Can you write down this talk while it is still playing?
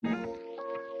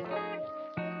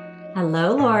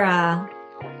Hello, Laura.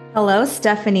 Hello,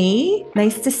 Stephanie.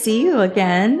 Nice to see you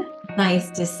again. Nice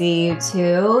to see you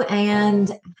too.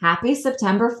 And happy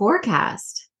September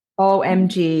forecast.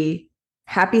 OMG.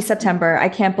 Happy September. I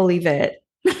can't believe it.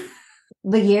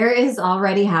 The year is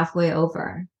already halfway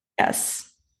over, Yes.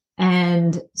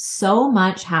 and so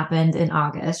much happened in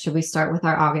August. Should we start with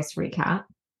our August recap?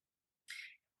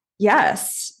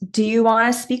 Yes. Do you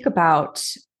want to speak about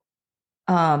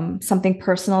something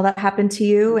personal that happened to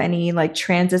you? Any like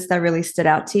transits that really stood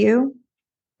out to you?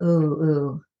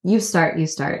 Ooh. You start.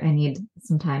 I need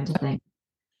some time to think.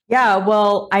 Yeah,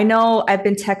 well, I know I've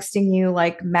been texting you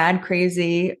like mad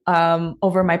crazy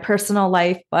over my personal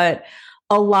life, but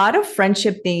a lot of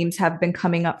friendship themes have been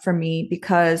coming up for me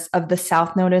because of the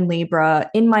South Node in Libra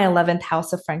in my 11th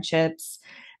house of friendships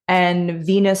and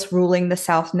Venus ruling the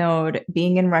South Node,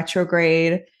 being in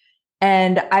retrograde.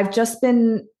 And I've just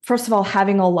been, first of all,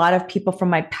 having a lot of people from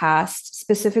my past,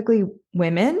 specifically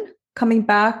women, coming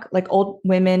back, like old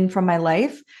women from my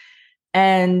life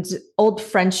and old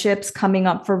friendships coming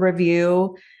up for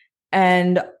review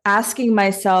and asking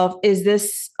myself, is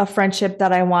this a friendship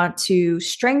that I want to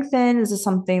strengthen? Is this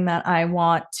something that I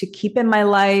want to keep in my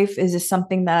life? Is this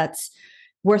something that's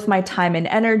worth my time and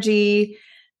energy?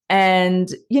 And,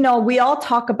 we all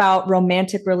talk about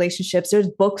romantic relationships. There's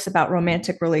books about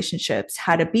romantic relationships,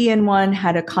 how to be in one,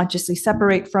 how to consciously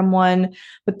separate from one.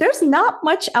 But there's not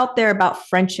much out there about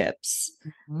friendships,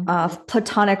 Mhm.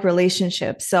 platonic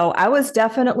relationships. So I was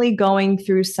definitely going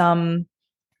through some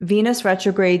Venus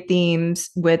retrograde themes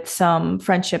with some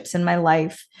friendships in my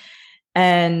life.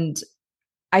 And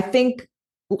I think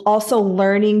also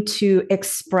learning to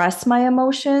express my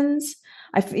emotions.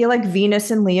 I feel like Venus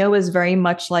in Leo is very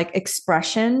much like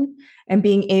expression and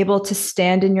being able to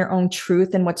stand in your own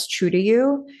truth and what's true to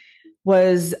you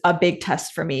was a big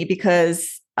test for me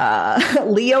because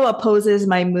Leo opposes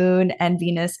my moon and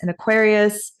Venus in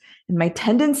Aquarius. And my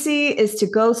tendency is to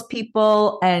ghost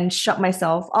people and shut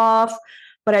myself off.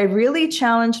 But I really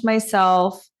challenged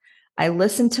myself. I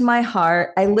listened to my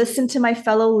heart. I listened to my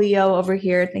fellow Leo over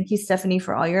here. Thank you, Stephanie,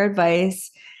 for all your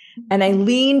advice. And I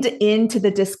leaned into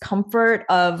the discomfort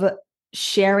of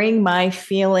sharing my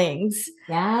feelings.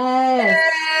 Yes.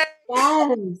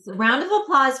 Yes. Round of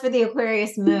applause for the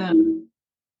Aquarius moon.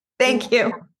 Thank Love you.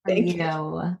 that for Thank you.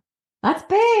 you. That's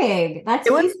big. That's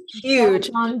It huge. was So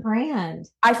huge. on brand.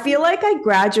 I feel like I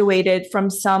graduated from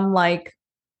some like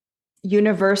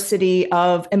university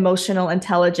of emotional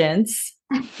intelligence.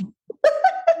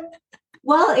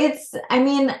 Well, I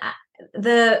mean,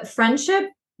 the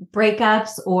friendship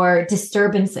breakups or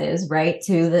disturbances, right,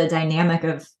 to the dynamic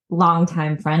of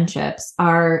longtime friendships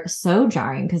are so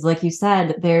jarring because, like you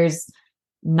said, there's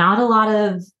not a lot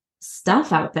of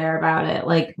stuff out there about it.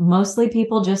 Like, mostly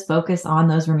people just focus on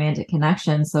those romantic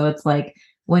connections. So it's like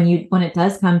when it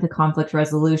does come to conflict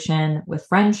resolution with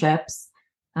friendships,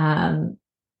 um,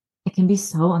 it can be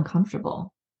so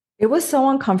uncomfortable. It was so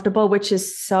uncomfortable, which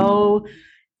is so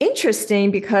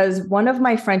interesting because one of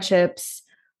my friendships,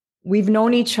 we've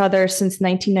known each other since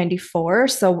 1994.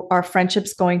 So our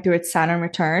friendship's going through its Saturn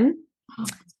return.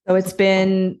 So it's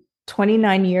been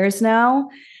 29 years now.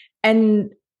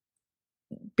 And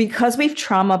because we've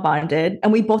trauma bonded,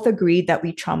 and we both agreed that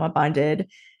we trauma bonded,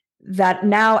 that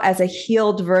now as a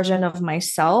healed version of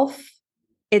myself,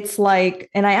 it's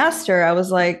like, and I asked her, I was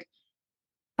like,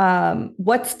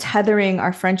 what's tethering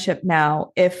our friendship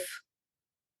now if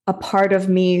a part of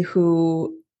me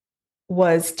who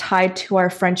was tied to our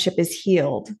friendship is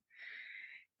healed?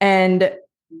 And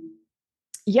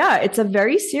yeah, it's a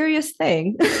very serious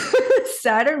thing.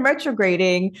 Saturn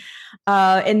retrograding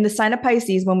in the sign of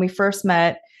Pisces when we first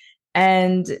met.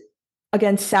 And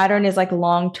again, Saturn is like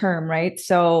long term, right?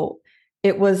 So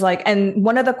it was like, and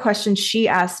one of the questions she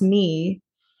asked me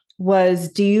was,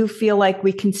 do you feel like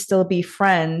we can still be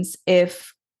friends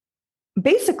if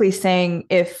basically saying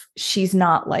if she's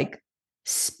not like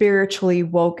spiritually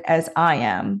woke as I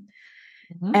am?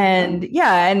 Mhm. And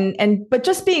yeah, and but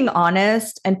just being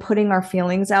honest and putting our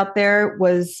feelings out there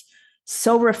was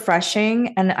so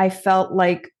refreshing. And I felt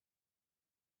like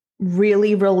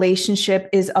really relationship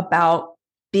is about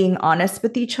being honest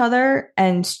with each other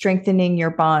and strengthening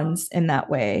your bonds in that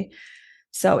way.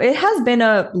 So it has been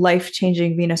a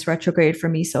life-changing Venus retrograde for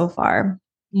me so far.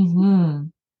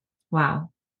 Wow,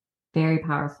 very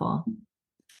powerful.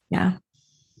 Yeah.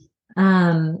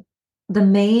 Um, the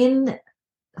main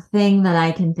thing that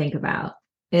I can think about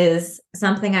is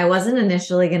something I wasn't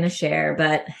initially going to share,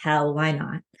 but hell, why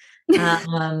not?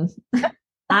 Um,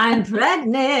 I'm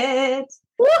pregnant.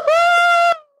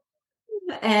 Woohoo!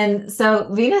 And so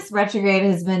Venus retrograde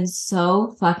has been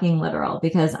so fucking literal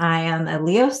because I am a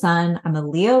Leo sun, I'm a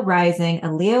Leo rising,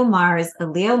 a Leo Mars, a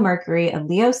Leo Mercury, a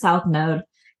Leo South Node.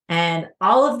 And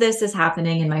all of this is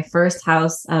happening in my first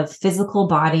house of physical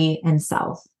body and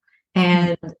self.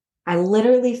 And I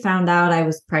literally found out I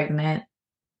was pregnant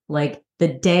like the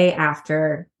day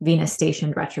after Venus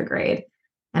stationed retrograde.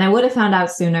 And I would have found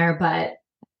out sooner, but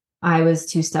I was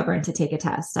too stubborn to take a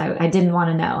test. I didn't want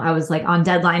to know. I was like on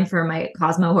deadline for my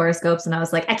Cosmo horoscopes, and I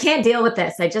was like, I can't deal with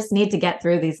this. I just need to get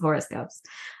through these horoscopes.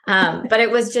 But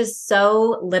it was just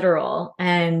so literal.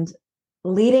 And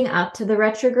leading up to the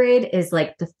retrograde is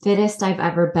like the fittest I've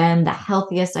ever been, the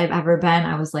healthiest I've ever been.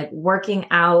 I was like working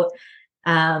out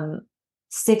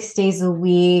 6 days a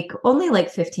week, only like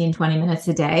 15, 20 minutes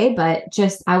a day, but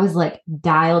just I was like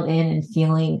dialed in and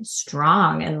feeling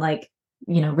strong and like,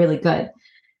 really good.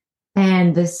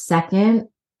 And the second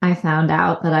I found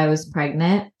out that I was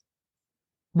pregnant,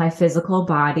 my physical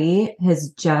body has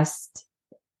just,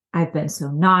 I've been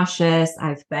so nauseous.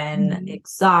 I've been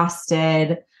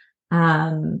exhausted.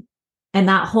 And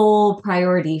that whole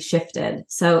priority shifted.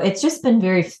 So it's just been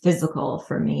very physical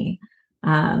for me.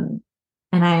 And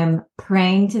I am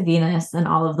praying to Venus and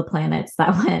all of the planets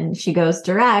that when she goes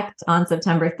direct on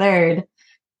September 3rd,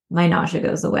 my nausea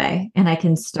goes away and I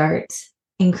can start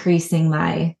increasing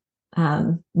my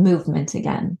movement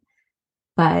again.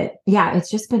 But yeah, it's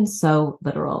just been so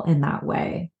literal in that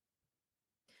way.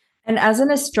 And as an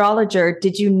astrologer,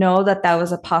 did you know that that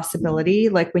was a possibility?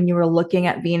 Like when you were looking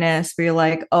at Venus, were you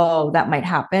like, oh, that might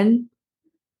happen?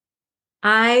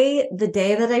 The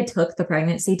day that I took the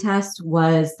pregnancy test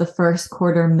was the first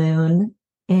quarter moon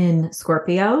in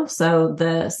Scorpio. So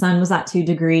the sun was at 2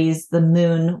 degrees, the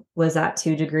moon was at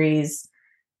 2 degrees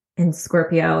in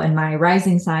Scorpio, and my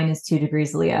rising sign is 2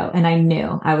 degrees Leo. And I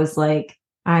knew, I was like,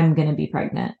 I'm going to be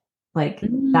pregnant. Like,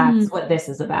 that's what this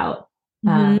is about.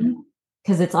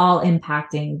 Because it's all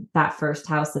impacting that first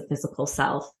house of physical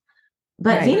self.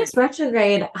 But right. Venus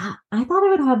retrograde, I thought it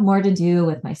would have more to do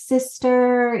with my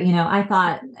sister. I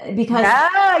thought because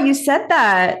you said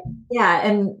that. Yeah,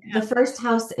 and the first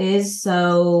house is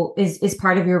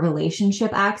part of your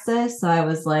relationship axis. So I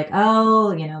was like,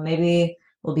 oh, maybe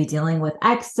we'll be dealing with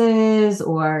exes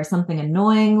or something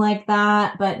annoying like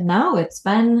that. But no, it's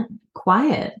been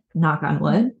quiet, knock on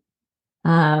wood.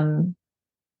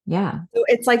 Yeah. So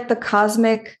it's like the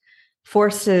cosmic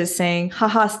forces saying,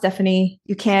 haha, Stephanie,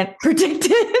 you can't predict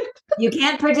it. You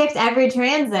can't predict every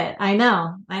transit. I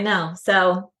know.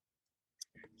 So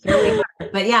here we are.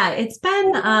 But yeah, it's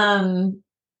been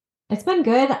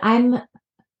good.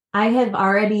 I have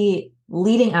already,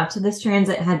 leading up to this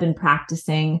transit, had been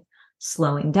practicing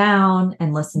slowing down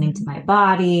and listening to my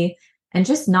body and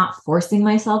just not forcing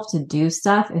myself to do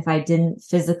stuff if I didn't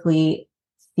physically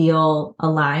feel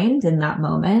aligned in that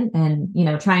moment, and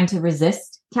trying to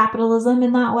resist capitalism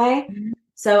in that way.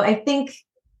 So I think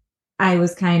I'm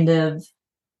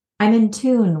in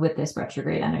tune with this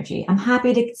retrograde energy. I'm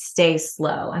happy to stay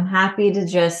slow. I'm happy to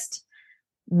just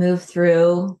move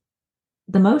through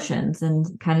the motions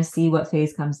and kind of see what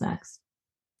phase comes next.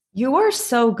 You are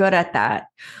so good at that.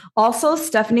 Also,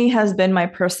 Stephanie has been my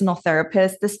personal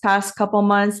therapist this past couple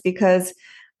months because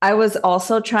I was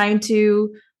also trying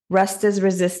to rest as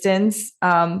resistance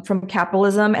from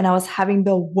capitalism. And I was having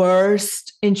the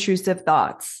worst intrusive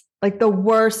thoughts, like the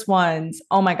worst ones.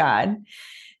 Oh my God.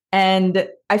 And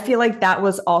I feel like that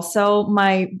was also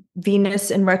my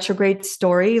Venus in retrograde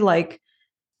story, like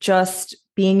just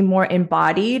being more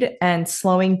embodied and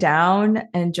slowing down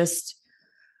and just,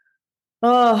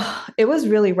 it was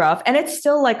really rough. And it's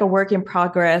still like a work in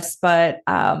progress. But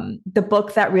the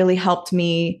book that really helped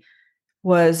me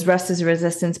was Rest is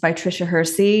Resistance by Trisha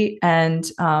Hersey. And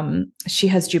she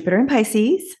has Jupiter in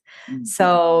Pisces. Mm-hmm.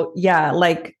 So yeah,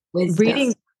 like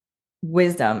reading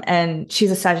wisdom, and she's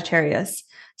a Sagittarius.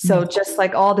 So just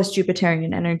like all this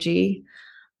Jupiterian energy.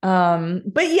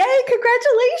 But yay,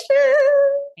 congratulations.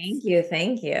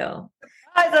 Thank you.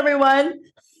 Surprise, everyone.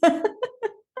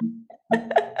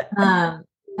 And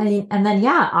then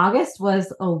August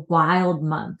was a wild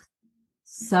month.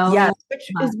 So yeah, which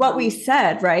is what we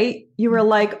said, right? You were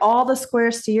like all the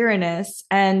squares to Uranus.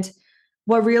 And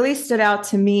what really stood out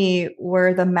to me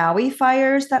were the Maui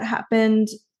fires that happened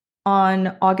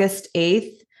on August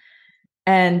 8th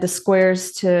and the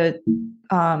squares to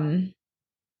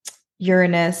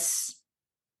Uranus,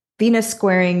 Venus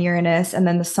squaring Uranus, and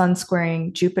then the sun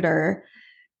squaring Jupiter.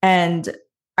 And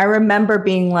I remember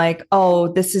being like, oh,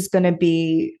 this is going to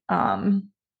be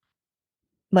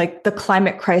like the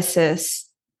climate crisis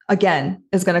again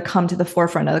is going to come to the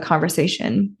forefront of the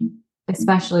conversation.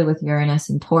 especially with Uranus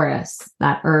and Taurus,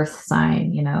 that earth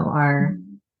sign, are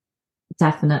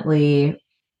definitely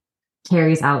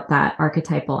carries out that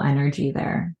archetypal energy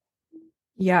there.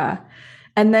 Yeah.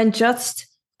 And then just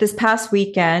this past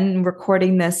weekend,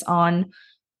 recording this on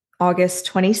August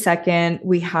 22nd,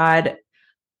 we had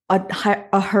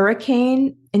a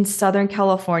hurricane in Southern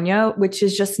California, which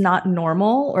is just not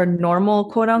normal or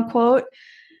normal, quote unquote.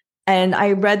 And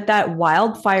I read that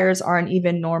wildfires aren't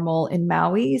even normal in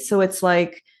Maui. So it's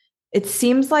like, it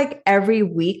seems like every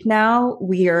week now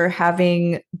we are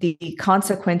having the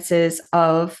consequences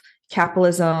of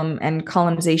capitalism and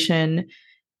colonization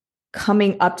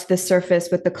coming up to the surface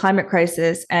with the climate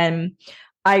crisis. And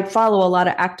I follow a lot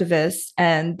of activists,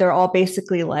 and they're all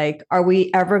basically like, are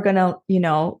we ever going to,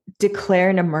 declare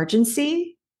an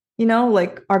emergency?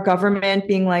 Like our government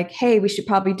being like, hey, we should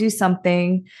probably do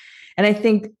something. And I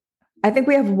think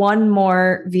we have one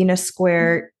more Venus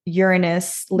square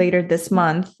Uranus later this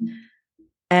month.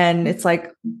 And it's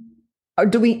like,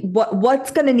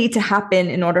 what's going to need to happen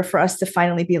in order for us to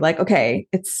finally be like, okay,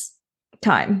 it's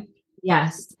time.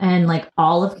 Yes. And like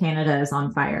all of Canada is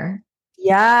on fire.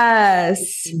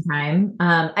 Yes. Time.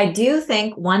 I do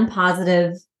think one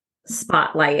positive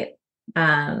spotlight.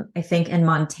 I think in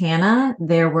Montana,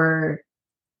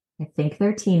 I think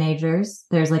they're teenagers.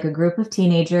 There's like a group of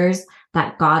teenagers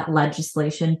that got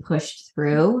legislation pushed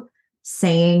through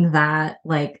saying that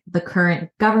like the current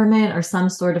government or some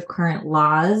sort of current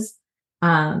laws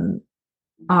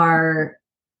are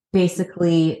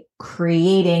basically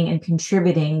creating and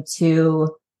contributing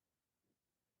to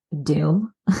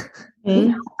doom,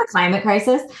 the climate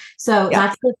crisis. So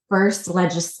that's the first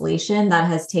legislation that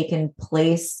has taken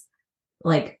place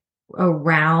like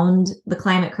around the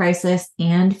climate crisis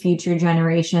and future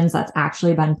generations that's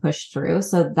actually been pushed through.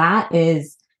 So that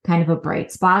is kind of a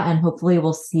bright spot. And hopefully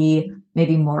we'll see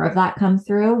maybe more of that come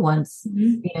through once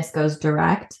Venus goes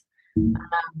direct.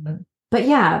 But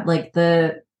yeah, like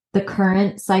the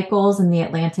current cycles in the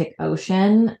Atlantic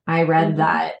Ocean, I read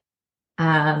that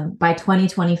by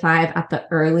 2025 at the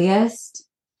earliest,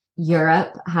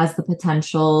 Europe has the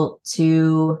potential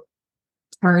to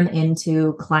turn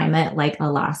into climate like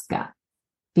Alaska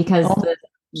because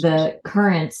the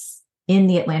currents in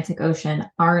the Atlantic Ocean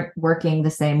aren't working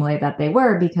the same way that they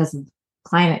were because of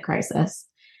climate crisis.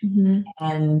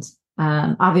 And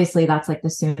obviously that's like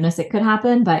the soonest it could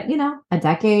happen, but a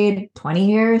decade, 20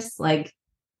 years, like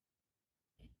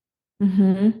I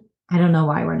don't know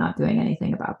why we're not doing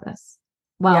anything about this.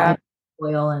 Well,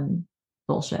 oil and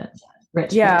bullshit,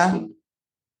 rich.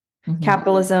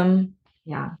 Capitalism,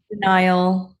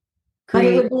 denial, but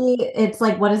it's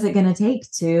like, what is it going to take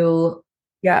to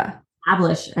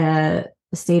establish a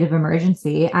state of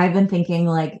emergency? I've been thinking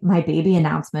like my baby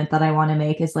announcement that I want to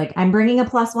make is like, I'm bringing a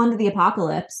 +1 to the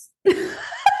apocalypse.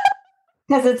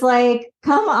 Because it's like,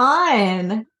 come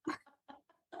on.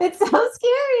 It's so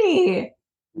scary.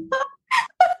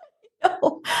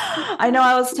 I know.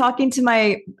 I was talking to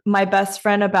my best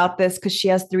friend about this because she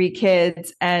has 3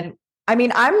 kids, and I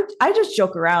mean, I just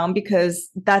joke around because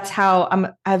that's how I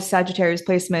have Sagittarius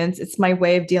placements. It's my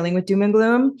way of dealing with doom and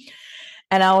gloom.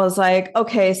 And I was like,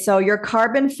 okay, so your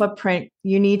carbon footprint,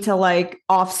 you need to like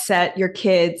offset your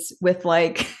kids with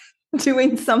like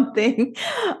doing something.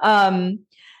 And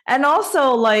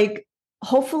also like,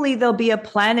 hopefully there'll be a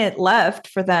planet left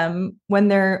for them when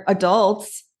they're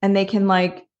adults and they can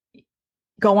like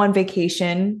go on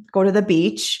vacation, go to the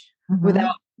beach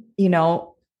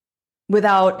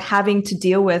without having to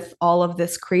deal with all of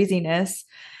this craziness.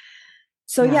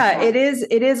 So it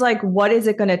is like, what is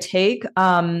it going to take?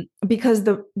 Because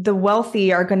the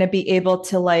wealthy are going to be able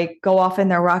to like go off in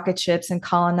their rocket ships and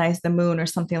colonize the moon or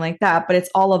something like that. But it's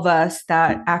all of us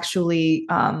that actually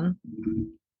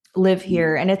live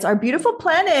here, and it's our beautiful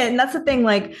planet. And that's the thing.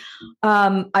 Like,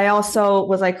 I also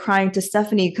was like crying to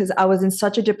Stephanie because I was in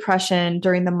such a depression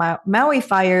during the Maui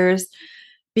fires,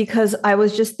 because I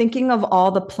was just thinking of all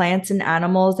the plants and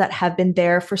animals that have been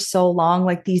there for so long,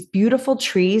 like these beautiful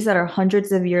trees that are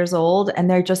hundreds of years old and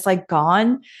they're just like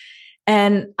gone.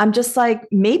 And I'm just like,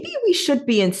 maybe we should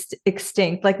be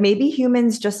extinct. Like maybe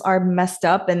humans just are messed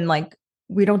up and like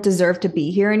we don't deserve to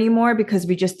be here anymore because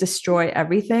we just destroy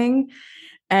everything.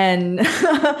 And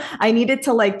I needed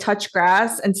to like touch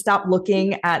grass and stop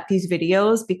looking at these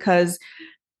videos because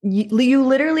you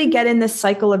literally get in this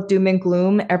cycle of doom and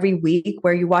gloom every week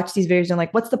where you watch these videos and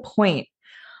like, what's the point?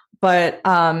 But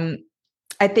I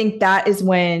think that is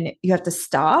when you have to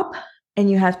stop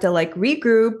and you have to like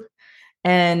regroup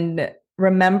and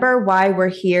remember why we're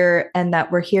here and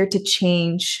that we're here to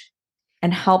change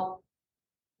and help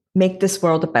make this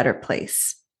world a better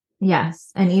place. Yes.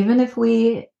 And even if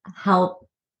we help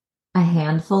a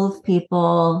handful of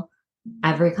people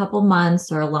every couple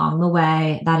months or along the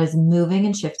way that is moving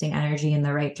and shifting energy in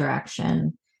the right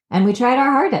direction. And we tried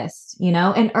our hardest,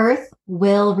 and Earth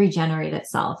will regenerate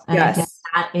itself. And I think Yes.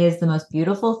 that is the most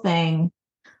beautiful thing.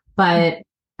 But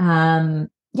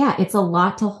yeah, it's a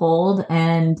lot to hold.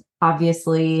 And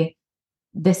obviously,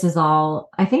 this is all,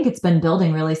 I think it's been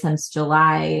building really since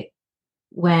July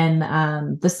when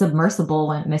the submersible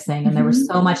went missing, and there was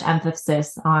so much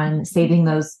emphasis on saving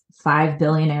those 5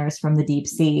 billionaires from the deep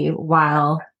sea,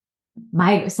 while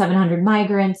 700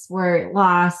 migrants were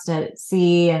lost at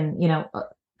sea, and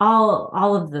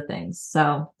all of the things.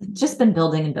 So it's just been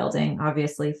building and building,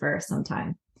 obviously, for some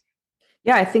time.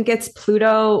 Yeah, I think it's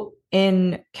Pluto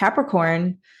in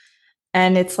Capricorn,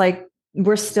 and it's like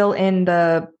we're still in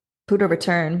the Pluto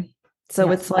return. So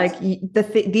Yeah. it's like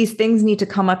these things need to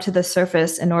come up to the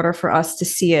surface in order for us to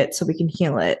see it so we can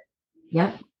heal it.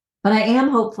 Yep. But I am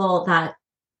hopeful that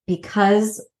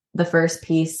because the first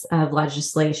piece of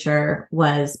legislature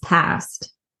was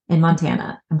passed in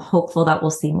Montana, I'm hopeful that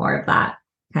we'll see more of that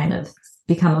kind of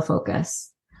become a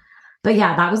focus. But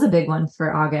yeah, that was a big one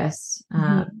for August.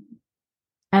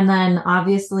 And then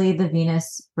obviously the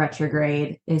Venus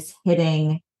retrograde is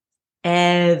hitting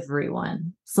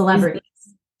everyone, celebrities,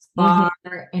 far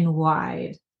and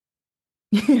wide.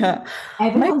 Yeah.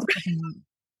 Everyone's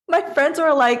my friends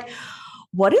were like,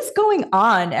 what is going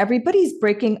on? Everybody's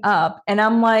breaking up. And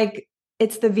I'm like,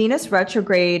 it's the Venus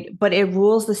retrograde, but it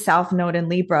rules the South Node in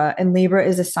Libra. And Libra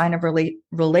is a sign of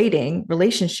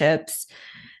relationships.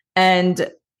 And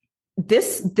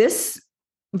this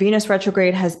Venus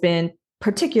retrograde has been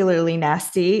particularly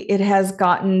nasty. It has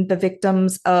gotten the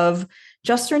victims of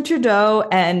Justin Trudeau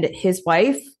and his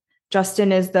wife. Justin,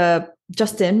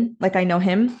 like I know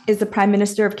him, is the Prime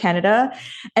Minister of Canada.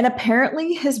 And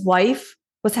apparently his wife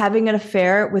was having an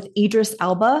affair with Idris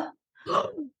Elba.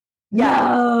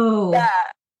 No. Yeah.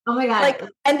 Oh my God. Like,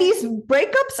 and these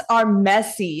breakups are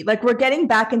messy. Like, we're getting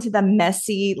back into the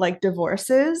messy, like,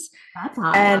 divorces. That's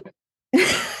hot. And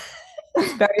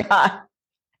it's very hot.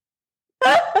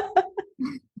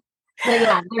 But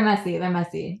yeah, they're messy. They're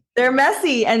messy. They're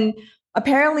messy. And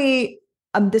apparently,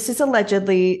 this is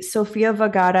allegedly Sofia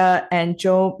Vergara and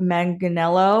Joe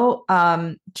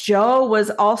Manganiello. Joe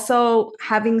was also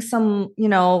having some,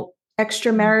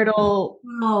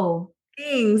 extramarital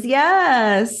things.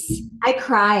 Yes. I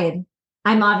cried.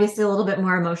 I'm obviously a little bit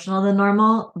more emotional than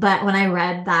normal, but when I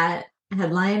read that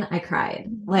headline, I cried.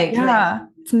 Like, yeah,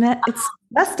 it's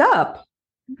messed up.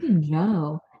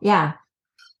 Joe. Yeah.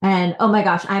 And oh my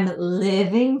gosh, I'm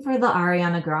living for the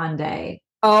Ariana Grande.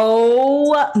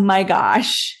 Oh my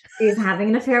gosh. He's having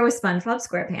an affair with SpongeBob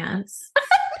SquarePants.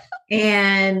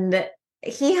 And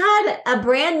he had a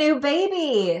brand new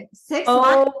baby. 6 months.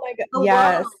 Oh my God.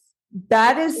 Yes. World.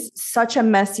 That is such a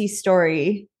messy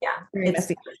story. Yeah. Very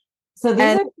messy. So these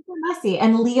are super messy.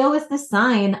 And Leo is the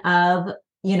sign of,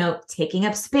 taking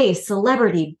up space,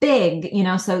 celebrity, big,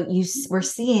 so we're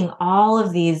seeing all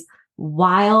of these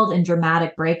wild and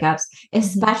dramatic breakups,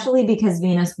 especially because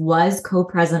Venus was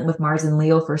co-present with Mars and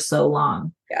Leo for so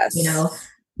long. Yes.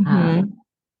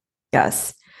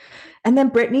 Yes. And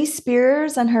then Britney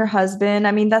Spears and her husband,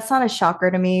 I mean, that's not a shocker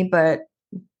to me, but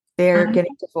they're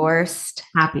getting divorced.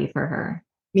 Happy for her.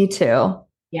 Me too.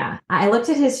 Yeah. I looked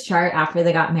at his chart after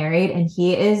they got married, and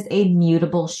he is a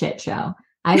mutable shit show.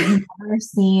 I've never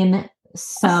seen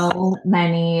so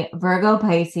many Virgo,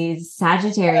 Pisces,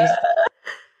 Sagittarius.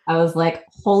 I was like,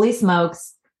 holy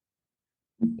smokes.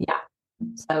 Yeah.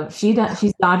 So she's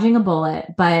dodging a bullet,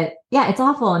 but yeah, it's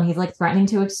awful. And he's like threatening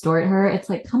to extort her. It's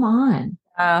like, come on.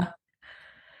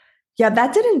 Yeah,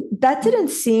 that didn't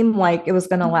seem like it was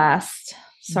going to last.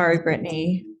 Sorry,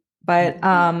 Brittany. But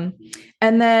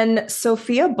and then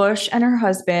Sophia Bush and her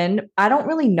husband, I don't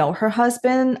really know her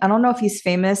husband. I don't know if he's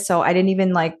famous, so I didn't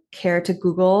even care to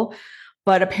Google,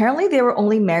 but apparently they were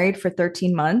only married for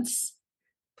 13 months.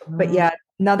 But yeah,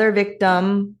 another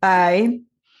victim by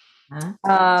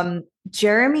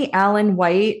Jeremy Allen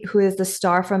White, who is the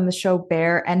star from the show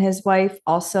Bear, and his wife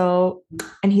also,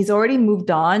 and he's already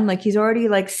moved on. Like, he's already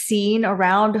seen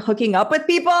around hooking up with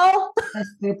people. A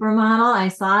supermodel, I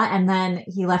saw, and then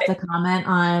he left a comment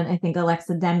on, I think,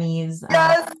 Alexa Demi's.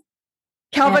 Yes.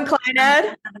 Calvin Klein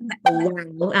ad.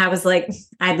 Wow. I was like,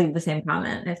 I'd leave the same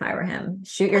comment if I were him.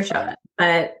 Shoot your shot.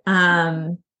 But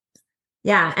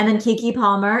yeah, and then Keke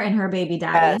Palmer and her baby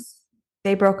daddy. Yes.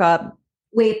 They broke up.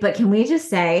 Wait, but can we just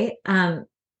say,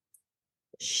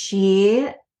 she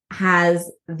has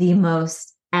the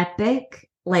most epic,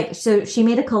 so she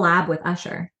made a collab with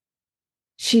Usher.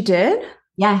 She did?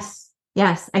 Yes.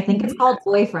 I think it's called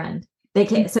Boyfriend. They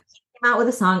came came out with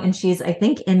a song and she's, I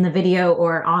think, in the video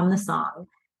or on the song.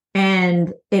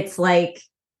 And it's like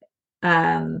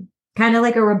kind of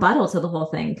like a rebuttal to the whole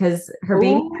thing because her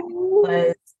baby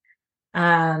was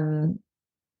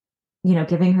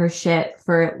giving her shit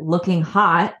for looking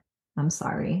hot. I'm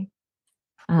sorry.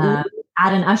 At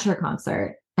an Usher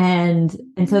concert. And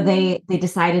so they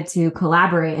decided to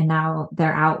collaborate, and now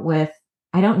they're out with,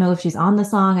 I don't know if she's on the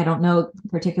song. I don't know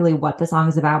particularly what the song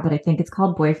is about, but I think it's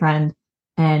called Boyfriend.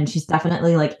 And she's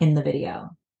definitely like in the video.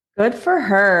 Good for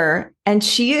her. And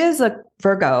she is a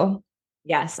Virgo.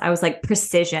 Yes. I was like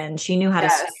precision. She knew how to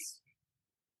swim.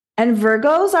 And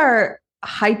Virgos are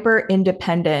hyper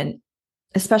independent,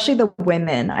 especially the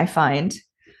women, I find.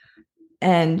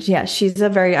 And yeah, she's a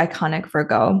very iconic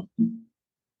Virgo.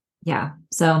 Yeah.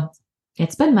 So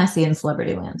it's been messy in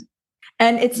celebrity land.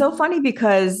 And it's so funny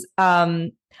because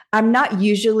I'm not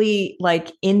usually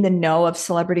like in the know of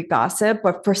celebrity gossip,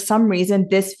 but for some reason,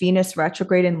 this Venus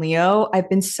retrograde in Leo, I've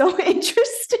been so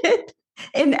interested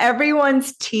in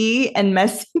everyone's tea and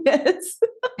messiness.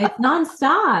 It's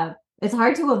nonstop. It's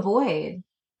hard to avoid.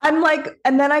 I'm like,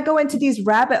 and then I go into these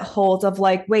rabbit holes of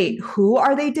like, wait, who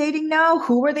are they dating now?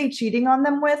 Who are they cheating on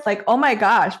them with? Like, oh my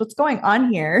gosh, what's going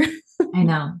on here? I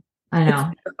know.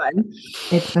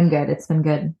 It's been good. It's been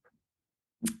good.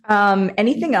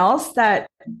 Anything else that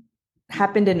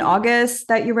happened in August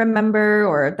that you remember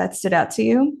or that stood out to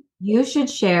you? You should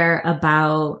share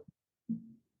about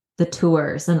the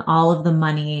tours and all of the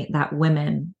money that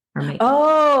women are making.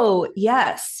 Oh,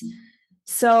 yes.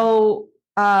 So,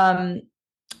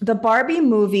 the Barbie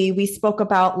movie we spoke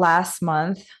about last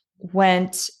month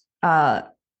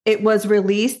it was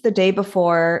released the day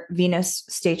before Venus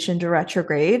stationed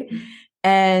retrograde.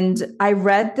 And I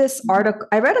read this article.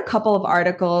 I read a couple of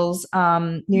articles.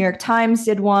 New York Times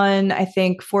did one. I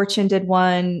think Fortune did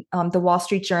one. The Wall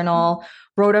Street Journal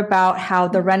wrote about how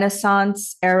the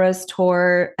Renaissance Eras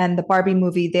tour and the Barbie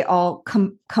movie, they all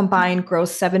combined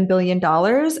gross $7 billion.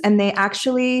 And they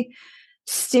actually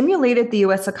stimulated the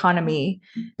US economy.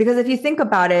 Because if you think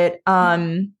about it,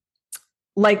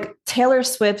 like Taylor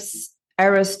Swift's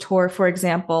Eras tour, for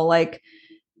example, like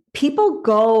people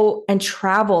go and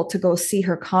travel to go see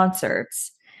her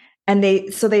concerts. And they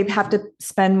have to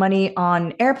spend money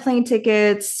on airplane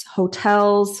tickets,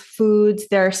 hotels, foods.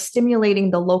 They're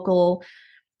stimulating the local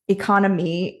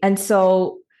economy. And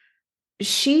so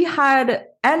she had,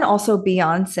 and also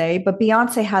Beyonce, but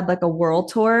Beyonce had like a world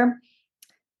tour.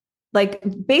 Like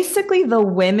basically the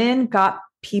women got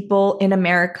people in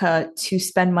America to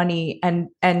spend money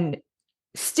and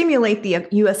stimulate the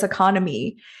US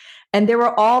economy. And there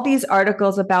were all these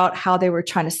articles about how they were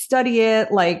trying to study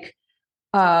it, like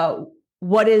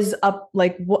what is up,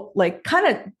 like what, like kind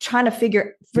of trying to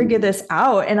figure this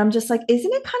out. And I'm just like,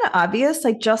 isn't it kind of obvious?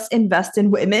 Like just invest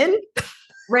in women.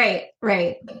 Right.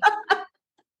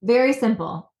 Very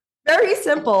simple. Very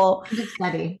simple.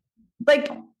 Study.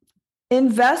 Like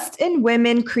invest in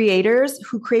women creators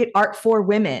who create art for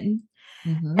women.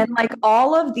 Mm-hmm. And like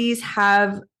all of these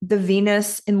have the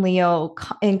Venus in Leo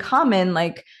in common.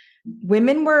 Like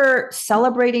women were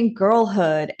celebrating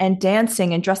girlhood and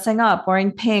dancing and dressing up,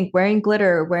 wearing pink, wearing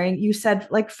glitter, you said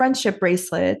like friendship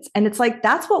bracelets. And it's like,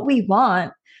 that's what we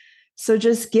want. So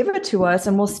just give it to us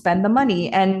and we'll spend the money.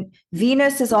 And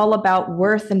Venus is all about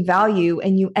worth and value.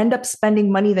 And you end up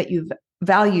spending money that you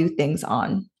value things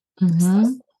on. Mm-hmm.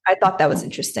 So I thought that was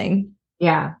interesting.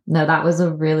 Yeah, no, that was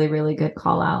a really, really good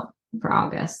call out for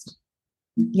August.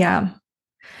 Yeah.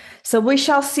 So we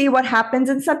shall see what happens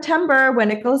in September when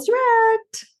it goes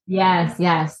direct.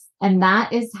 Yes. And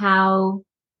that is how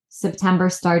September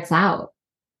starts out,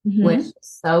 which is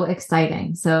so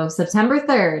exciting. So September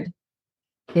 3rd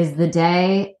is the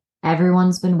day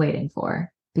everyone's been waiting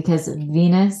for because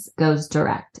Venus goes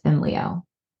direct in Leo.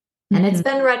 And it's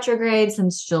been retrograde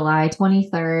since July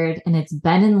 23rd, and it's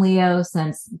been in Leo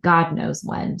since God knows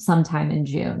when, sometime in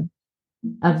June.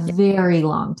 A very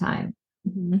long time.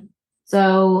 Mm-hmm.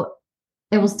 So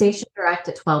it will station direct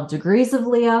at 12 degrees of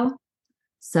Leo.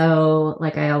 So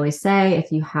like I always say,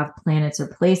 if you have planets or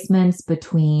placements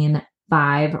between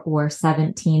 5 or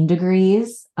 17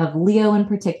 degrees of Leo in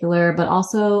particular, but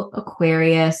also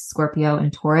Aquarius, Scorpio,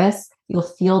 and Taurus, you'll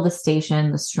feel the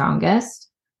station the strongest.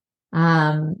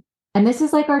 And this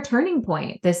is like our turning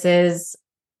point. This is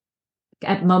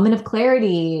a moment of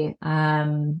clarity.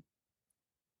 Yeah.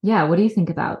 What do you think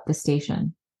about the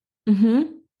station? Mm-hmm.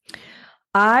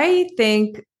 I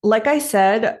think, like I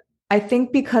said, I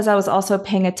think because I was also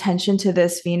paying attention to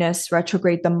this Venus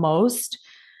retrograde the most,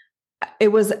 it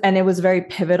was very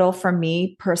pivotal for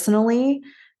me personally,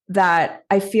 that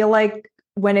I feel like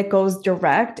when it goes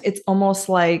direct, it's almost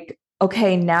like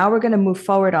okay, now we're going to move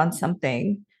forward on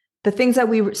something. The things that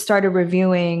we started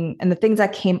reviewing and the things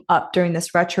that came up during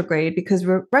this retrograde, because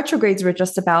retrogrades were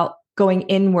just about going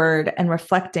inward and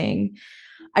reflecting.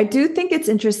 I do think it's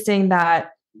interesting that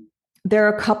there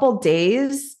are a couple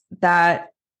days that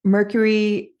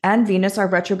Mercury and Venus are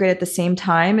retrograde at the same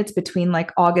time. It's between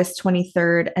like August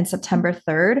 23rd and September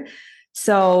 3rd.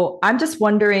 So I'm just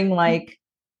wondering, like,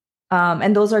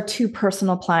 and those are two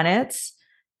personal planets.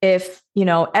 If, you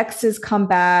know, exes come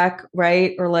back,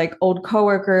 right? Or like old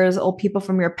coworkers, old people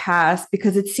from your past,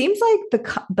 because it seems like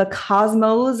the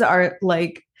cosmos are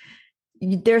like,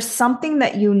 there's something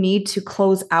that you need to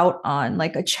close out on,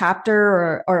 like a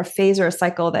chapter or a phase or a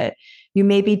cycle that you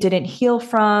maybe didn't heal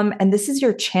from. And this is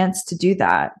your chance to do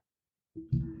that.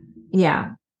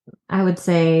 Yeah, I would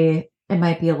say it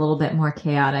might be a little bit more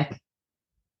chaotic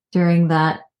during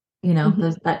that,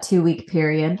 that 2 week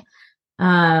period.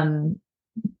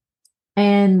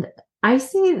 And I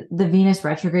see the Venus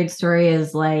retrograde story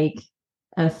as like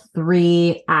a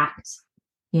 3-act,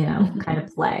 kind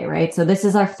of play, right? So this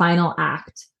is our final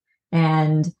act.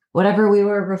 And whatever we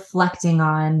were reflecting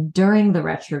on during the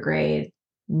retrograde,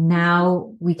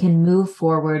 now we can move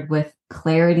forward with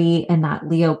clarity and that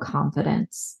Leo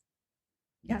confidence.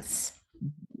 Yes.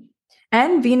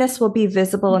 And Venus will be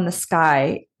visible in the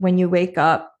sky when you wake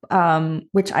up,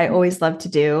 which I always love to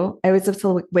do. I always love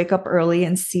to wake up early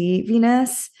and see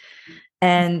Venus.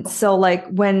 And so, like,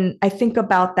 when I think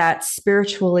about that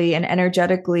spiritually and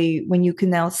energetically, when you can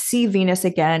now see Venus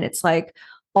again, it's like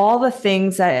all the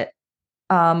things that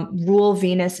rule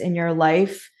Venus in your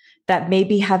life that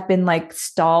maybe have been like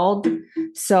stalled.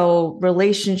 So,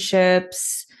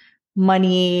 relationships,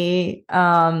 money,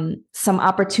 some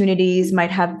opportunities might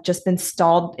have just been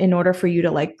stalled in order for you to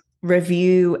like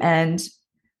review and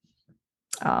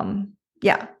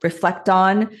reflect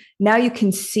on. Now you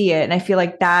can see it. And I feel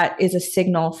like that is a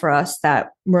signal for us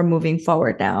that we're moving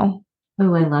forward now.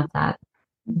 Oh, I love that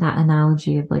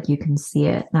analogy of like you can see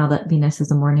it now that Venus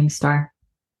is a morning star.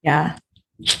 Yeah.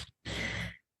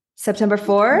 September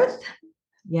 4th.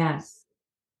 Yes.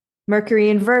 Mercury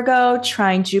in Virgo,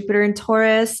 trine Jupiter in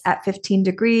Taurus at 15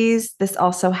 degrees. This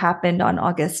also happened on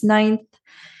August 9th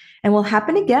and will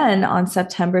happen again on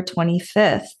September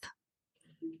 25th.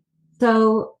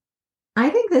 So I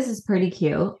think this is pretty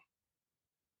cute.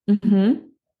 Mm-hmm.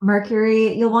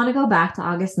 Mercury, you'll want to go back to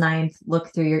August 9th,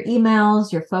 look through your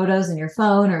emails, your photos in your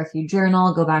phone, or if you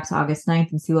journal, go back to August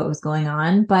 9th and see what was going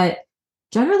on. But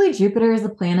generally, Jupiter is a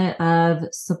planet of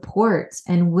support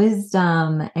and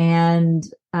wisdom and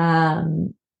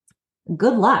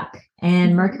good luck.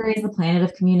 And Mercury is the planet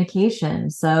of communication.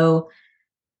 So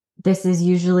this is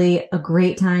usually a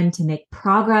great time to make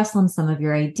progress on some of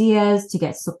your ideas, to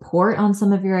get support on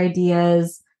some of your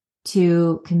ideas,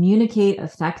 to communicate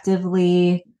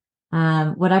effectively.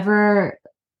 Whatever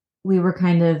we were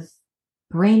kind of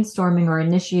brainstorming or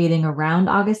initiating around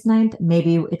August 9th,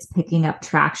 maybe it's picking up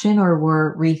traction or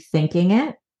we're rethinking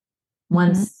it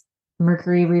once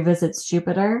Mercury revisits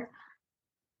Jupiter.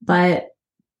 But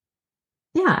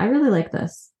yeah, I really like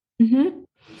this. Mm-hmm.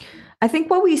 I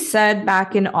think what we said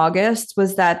back in August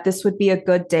was that this would be a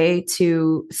good day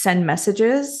to send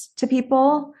messages to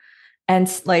people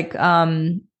and like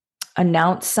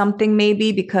announce something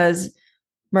maybe, because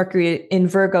Mercury in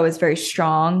Virgo is very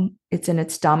strong. It's in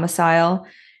its domicile,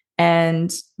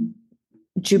 and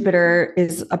Jupiter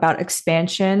is about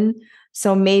expansion.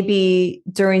 So maybe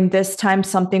during this time,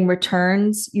 something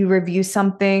returns, you review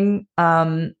something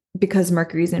because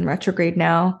Mercury's in retrograde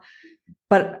now.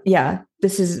 But yeah,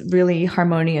 this is really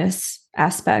harmonious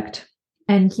aspect.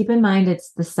 And keep in mind,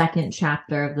 it's the second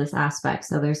chapter of this aspect.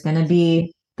 So there's going to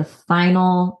be the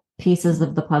final pieces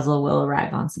of the puzzle will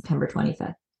arrive on September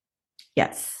 25th.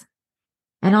 Yes.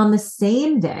 And on the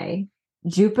same day,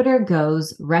 Jupiter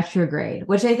goes retrograde,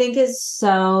 which I think is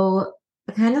so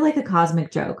kind of like a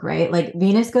cosmic joke, right? Like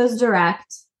Venus goes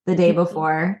direct the day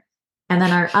before, and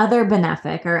then our other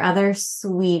benefic, our other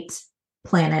sweet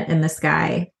planet in the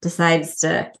sky decides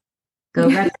to go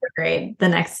retrograde the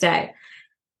next day.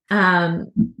 I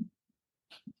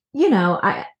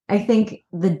think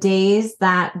the days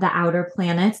that the outer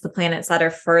planets, the planets that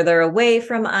are further away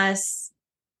from us,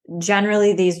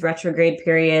 generally these retrograde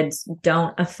periods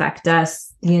don't affect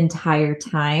us the entire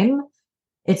time.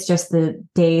 It's just the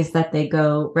days that they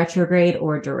go retrograde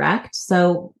or direct.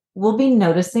 So we'll be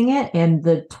noticing it in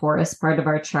the Taurus part of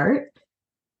our chart.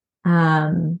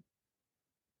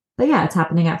 But yeah, it's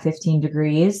happening at 15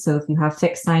 degrees. So if you have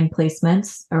fixed sign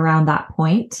placements around that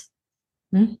point.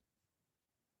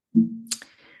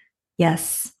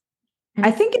 Yes.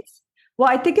 I think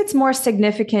it's more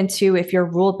significant too if you're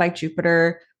ruled by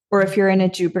Jupiter or if you're in a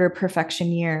Jupiter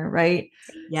perfection year, right?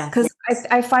 Yes. Because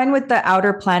I find with the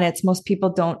outer planets, most people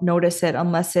don't notice it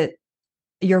unless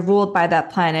you're ruled by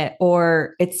that planet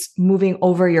or it's moving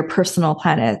over your personal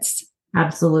planets.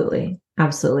 Absolutely.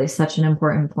 Absolutely. Such an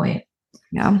important point.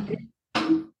 Yeah.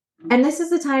 And this is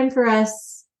the time for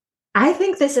us. I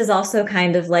think this is also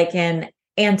kind of like an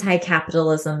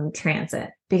anti-capitalism transit,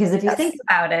 because if you think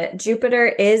about it, Jupiter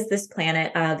is this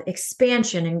planet of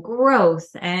expansion and growth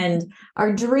and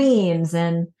our dreams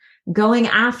and going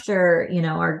after,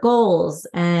 our goals.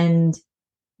 And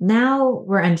now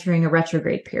we're entering a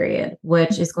retrograde period,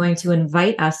 which is going to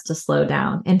invite us to slow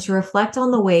down and to reflect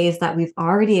on the ways that we've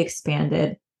already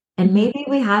expanded. And maybe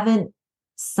we haven't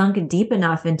sunk deep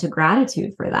enough into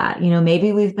gratitude for that.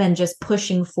 Maybe we've been just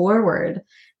pushing forward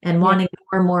and wanting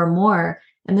more, more, more.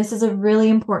 And this is a really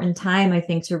important time, I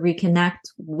think, to reconnect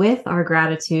with our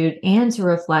gratitude and to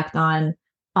reflect on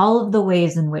all of the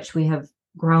ways in which we have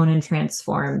grown and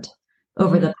transformed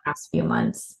over the past few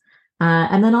months.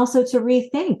 And then also to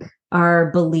rethink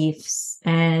our beliefs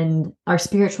and our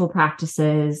spiritual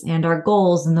practices and our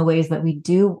goals and the ways that we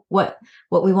do what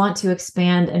we want to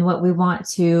expand and what we want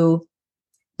to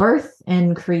birth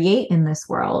and create in this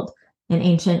world. In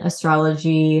ancient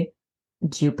astrology,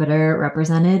 Jupiter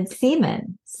represented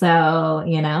semen. So,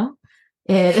 I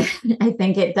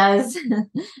think it does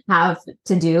have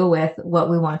to do with what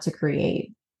we want to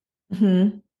create.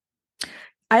 Mm-hmm.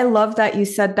 I love that you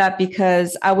said that,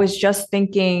 because I was just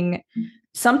thinking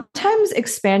sometimes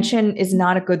expansion is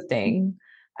not a good thing.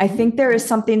 I think there is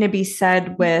something to be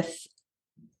said with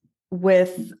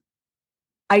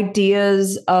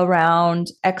ideas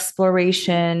around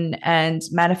exploration and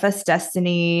manifest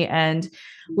destiny. And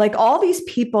like all these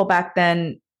people back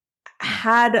then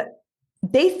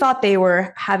they thought they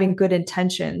were having good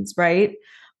intentions, right?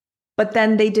 But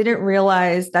then they didn't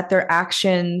realize that their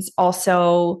actions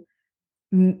also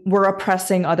were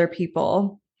oppressing other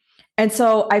people. And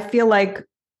so I feel like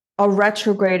a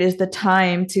retrograde is the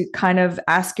time to kind of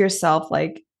ask yourself,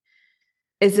 like,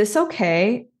 is this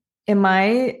okay? Am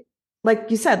I, like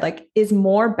you said, like, is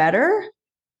more better?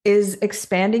 Is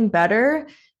expanding better?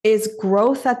 Is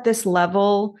growth at this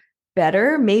level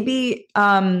better? Maybe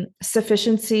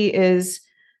sufficiency is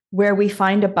where we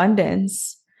find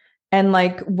abundance, and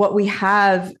like what we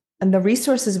have and the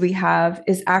resources we have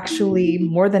is actually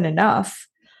more than enough.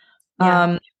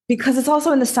 Yeah. Because it's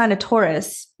also in the sign of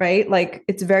Taurus, right? Like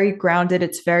it's very grounded,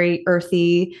 it's very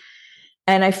earthy.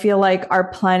 And I feel like our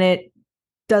planet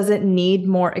doesn't need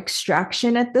more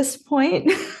extraction at this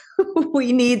point.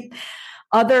 We need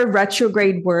other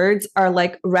retrograde words are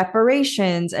like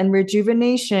reparations and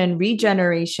rejuvenation,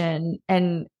 regeneration,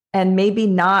 and maybe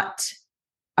not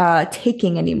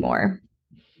taking anymore.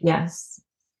 Yes.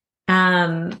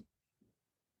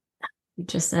 You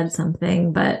just said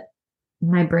something, but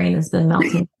my brain has been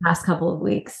melting the past couple of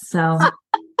weeks. So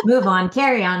move on,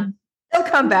 carry on. They'll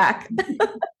come back.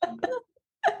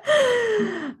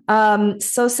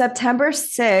 So September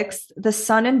 6th, the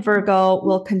sun in Virgo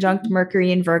will conjunct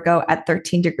Mercury in Virgo at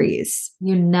 13 degrees.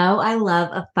 I love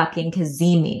a fucking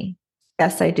Kazemi.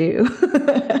 Yes, I do.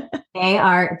 They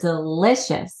are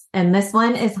delicious. And this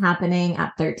one is happening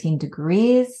at 13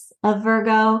 degrees of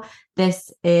Virgo.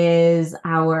 This is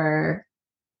our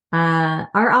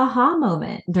aha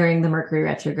moment during the Mercury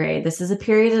retrograde. This is a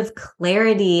period of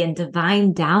clarity and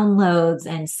divine downloads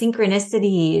and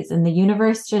synchronicities, and the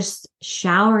universe just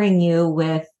showering you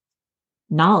with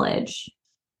knowledge.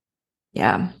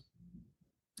 Yeah.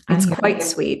 It's quite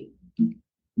sweet.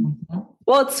 Mm-hmm.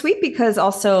 Well, it's sweet because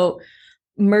also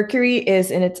Mercury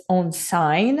is in its own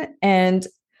sign and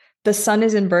the sun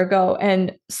is in Virgo.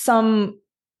 And some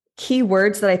key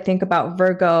words that I think about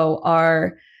Virgo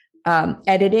are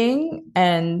editing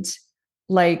and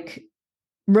like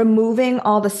removing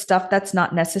all the stuff that's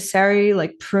not necessary,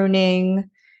 like pruning,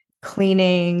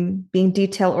 cleaning, being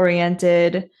detail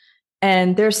oriented.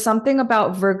 And there's something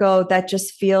about Virgo that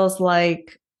just feels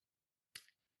like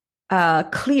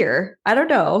clear. I don't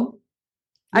know.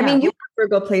 Yeah. I mean, you have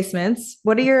Virgo placements.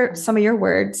 What are some of your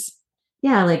words?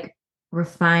 Yeah, like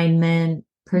refinement,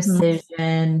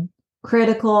 precision,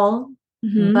 critical,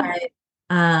 but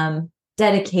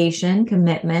dedication,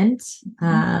 commitment,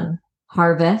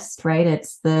 harvest, right?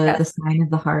 It's the sign of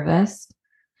the harvest.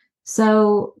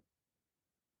 So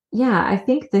yeah, I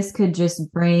think this could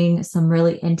just bring some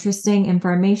really interesting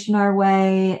information our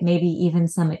way, maybe even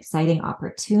some exciting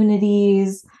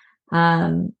opportunities.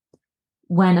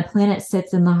 When a planet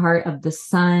sits in the heart of the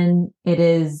sun, it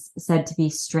is said to be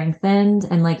strengthened.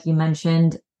 And like you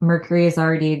mentioned, Mercury is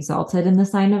already exalted in the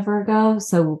sign of Virgo.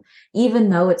 So even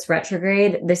though it's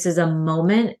retrograde, this is a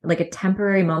moment, like a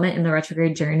temporary moment in the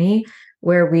retrograde journey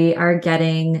where we are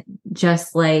getting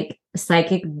just like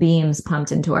psychic beams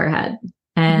pumped into our head.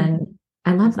 And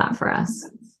I love that for us.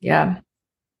 Yeah.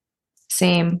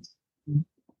 Same.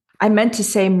 I meant to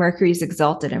say Mercury's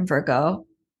exalted in Virgo.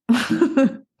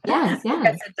 Yes,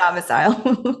 yes. It's a domicile.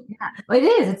 Yeah. Well, it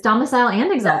is. It's domicile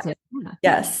and exalted. Yeah.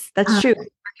 Yes, that's true.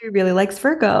 Mercury really likes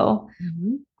Virgo.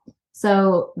 Mhm.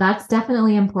 So that's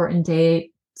definitely an important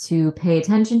date to pay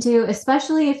attention to,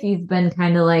 especially if you've been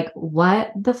kind of like,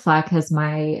 what the fuck has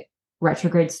my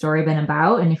retrograde story been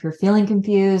about? And if you're feeling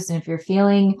confused and if you're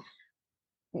feeling,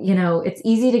 it's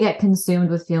easy to get consumed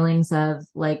with feelings of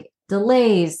like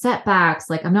delays, setbacks,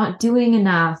 like I'm not doing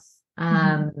enough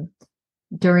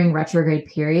during retrograde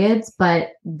periods, but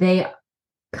they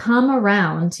come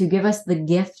around to give us the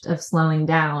gift of slowing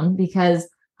down because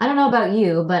I don't know about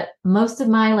you, but most of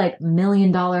my like $1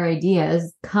 million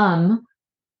ideas come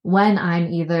when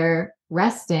I'm either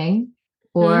resting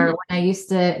or when I used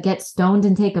to get stoned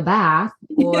and take a bath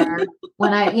or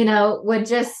when I, would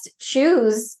just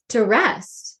choose to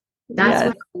rest. That's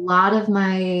when a lot of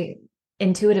my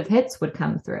intuitive hits would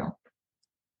come through.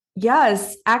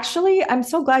 Yes, actually, I'm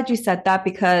so glad you said that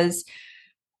because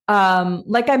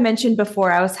like I mentioned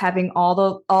before, I was having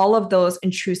all of those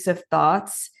intrusive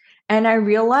thoughts. And I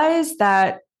realized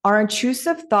that our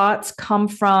intrusive thoughts come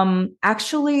from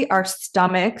actually our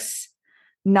stomachs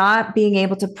not being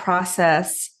able to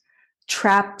process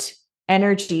trapped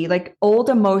energy, like old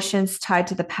emotions tied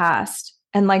to the past.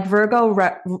 And like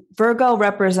Virgo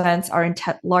represents our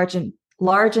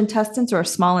large intestines or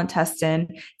small intestine.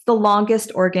 It's the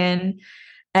longest organ.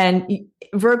 And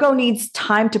Virgo needs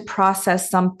time to process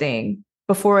something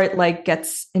before it like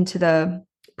gets into the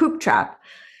poop trap.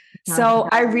 So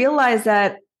I realized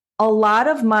that a lot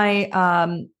of my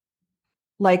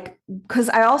because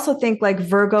I also think like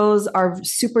Virgos are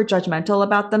super judgmental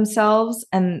about themselves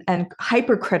and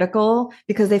hypercritical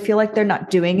because they feel like they're not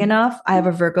doing enough. I have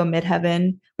a Virgo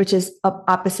midheaven, which is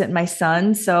opposite my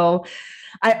sun. So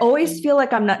I always feel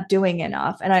like I'm not doing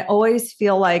enough. And I always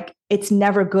feel like it's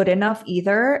never good enough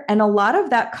either. And a lot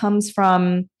of that comes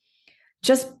from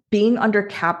just being under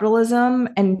capitalism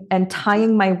and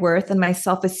tying my worth and my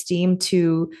self-esteem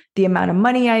to the amount of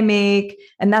money I make.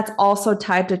 And that's also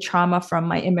tied to trauma from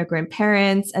my immigrant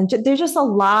parents. And there's just a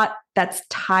lot that's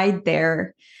tied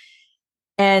there.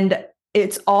 And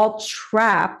it's all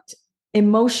trapped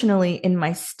emotionally in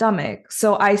my stomach.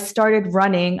 So I started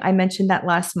running. I mentioned that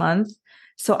last month.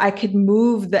 So I could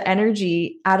move the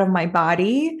energy out of my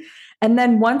body. And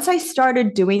then once I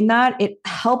started doing that, it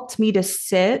helped me to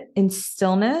sit in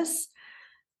stillness.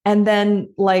 And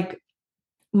then like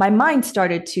my mind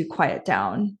started to quiet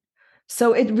down.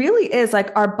 So it really is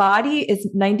like our body is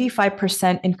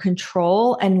 95% in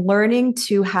control, and learning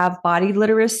to have body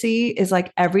literacy is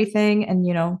like everything.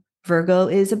 And, Virgo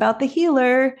is about the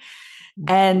healer.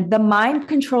 And the mind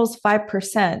controls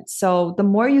 5%. So the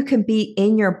more you can be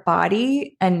in your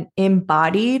body and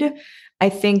embodied, I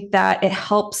think that it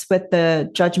helps with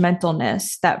the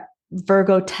judgmentalness that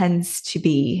Virgo tends to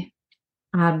be.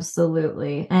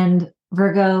 Absolutely. And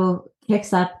Virgo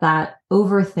kicks up that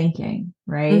overthinking,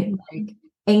 right? Like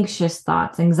anxious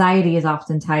thoughts. Anxiety is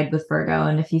often tied with Virgo.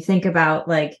 And if you think about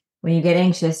like when you get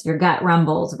anxious, your gut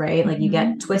rumbles, right? Like you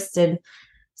get twisted.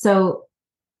 So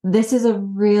this is a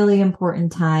really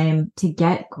important time to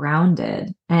get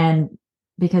grounded. And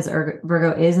because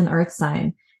Virgo is an earth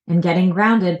sign and getting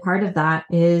grounded, part of that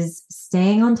is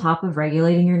staying on top of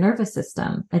regulating your nervous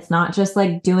system. It's not just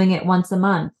like doing it once a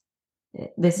month.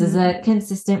 This is a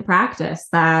consistent practice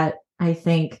that I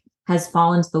think has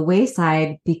fallen to the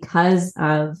wayside because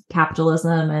of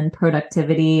capitalism and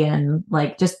productivity and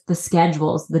like just the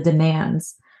schedules, the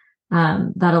demands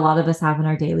that a lot of us have in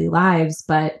our daily lives.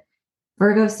 But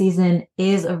Virgo season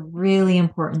is a really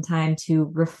important time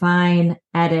to refine,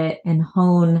 edit, and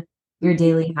hone your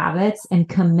daily habits and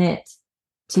commit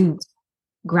to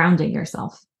grounding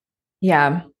yourself.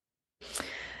 Yeah.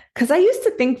 Because I used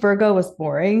to think Virgo was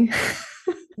boring.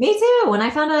 Me too. When I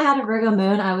found out I had a Virgo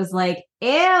moon, I was like,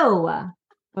 ew. I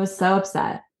was so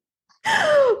upset.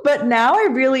 But now I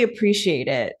really appreciate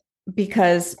it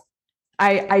because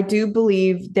I do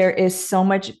believe there is so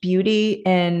much beauty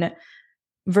in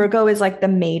Virgo is like the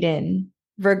maiden.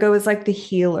 Virgo is like the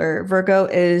healer. Virgo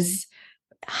is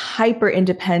hyper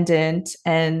independent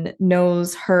and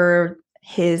knows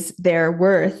their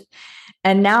worth.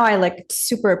 And now I like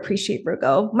super appreciate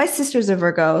Virgo. My sister's a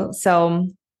Virgo, so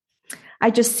I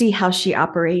just see how she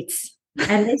operates.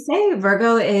 And they say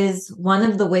Virgo is one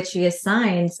of the witchiest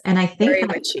signs. And I think Very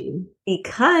that's witchy.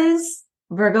 because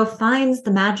Virgo finds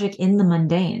the magic in the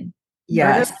mundane.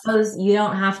 Virgo Yes. knows you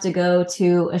don't have to go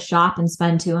to a shop and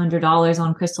spend $200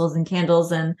 on crystals and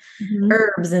candles and Mhm.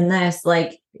 herbs and this.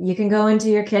 Like you can go into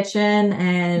your kitchen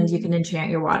and you can enchant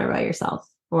your water by yourself,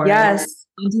 or Yes.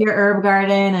 into your herb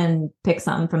garden and pick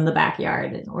some from the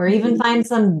backyard, or even find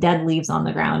some dead leaves on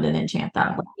the ground and enchant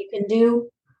them. Like, you can do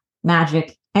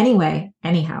magic anyway,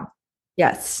 anyhow.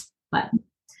 Yes. But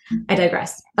I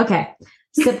digress. Okay.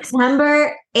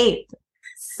 September 8th,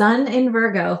 Sun in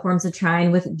Virgo forms a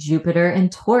trine with Jupiter in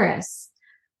Taurus.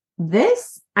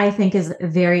 This, I think, is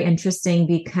very interesting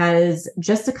because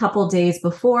just a couple days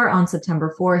before, on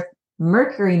September 4th,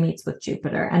 Mercury meets with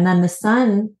Jupiter. And then the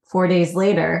Sun, 4 days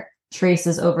later,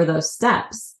 traces over those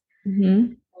steps.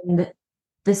 Mhm. And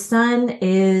the Sun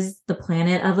is the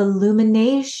planet of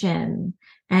illumination.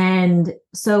 And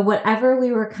so, whatever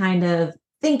we were kind of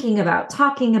thinking about,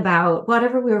 talking about,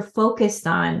 whatever we were focused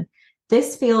on,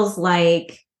 this feels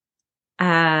like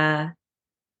an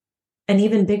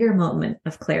even bigger moment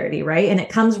of clarity, right? And it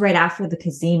comes right after the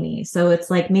Kazemi. So it's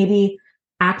like maybe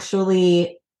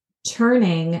actually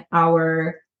turning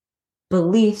our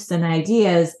beliefs and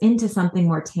ideas into something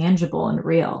more tangible and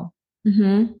real.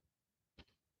 Mhm.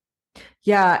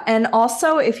 Yeah. And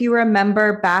also, if you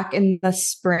remember back in the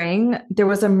spring, there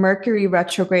was a Mercury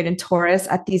retrograde in Taurus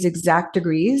at these exact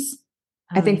degrees,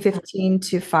 I Oh, think yeah. 15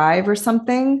 to 5 or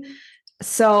something.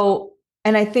 So,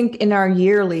 and I think in our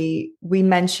yearly, we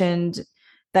mentioned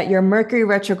that your Mercury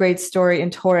retrograde story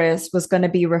in Taurus was going to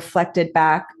be reflected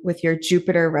back with your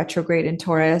Jupiter retrograde in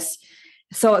Taurus.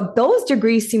 So those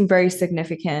degrees seem very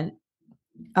significant.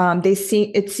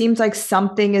 It seems like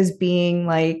something is being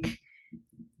like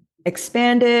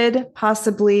expanded,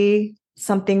 possibly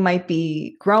something might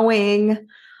be growing,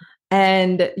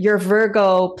 and your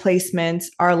Virgo placements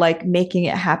are like making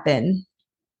it happen.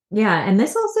 Yeah. And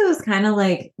this also is kind of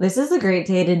like this is a great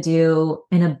day to do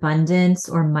an abundance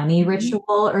or money Mhm. ritual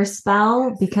or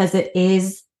spell because it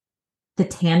is the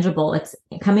tangible. It's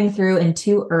coming through in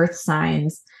two earth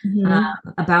signs Mhm.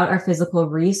 about our physical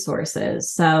resources.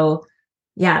 So,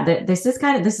 yeah, this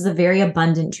is a very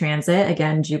abundant transit.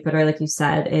 Again, Jupiter, like you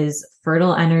said, is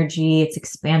fertile energy, it's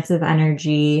expansive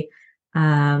energy.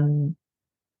 Um,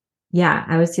 yeah,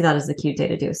 I would see that as a cute day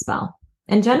to do a spell.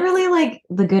 And generally, like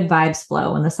the good vibes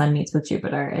flow when the sun meets with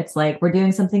Jupiter. It's like we're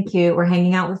doing something cute, we're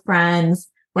hanging out with friends,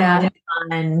 we're Yeah. having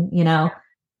fun, you know.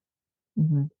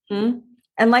 Mhm. Mhm.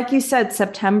 And like you said,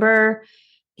 September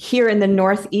here in the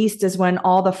Northeast is when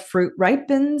all the fruit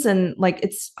ripens and like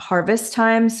it's harvest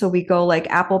time. So we go like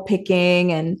apple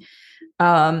picking and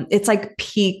it's like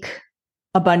peak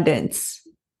abundance.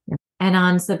 And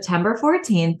on September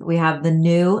 14th, we have the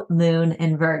new moon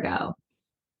in Virgo.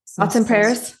 So Thoughts and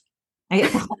prayers?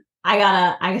 I,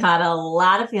 I got a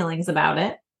lot of feelings about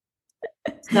it.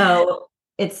 So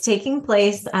it's taking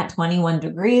place at 21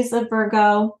 degrees of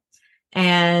Virgo.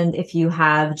 And if you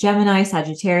have Gemini,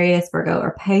 Sagittarius, Virgo,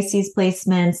 or Pisces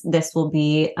placements, this will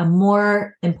be a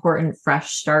more important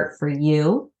fresh start for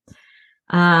you.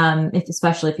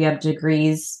 Especially if you have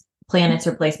degrees, planets,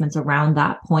 or placements around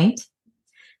that point.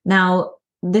 Now,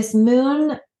 this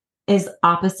moon is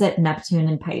opposite Neptune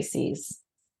in Pisces,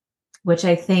 which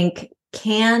I think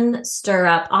can stir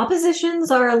up.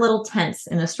 Oppositions are a little tense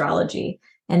in astrology.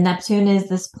 And Neptune is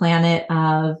this planet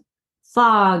of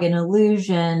fog and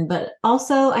illusion, but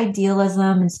also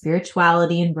idealism and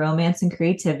spirituality and romance and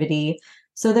creativity.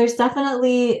 So there's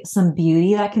definitely some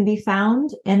beauty that can be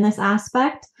found in this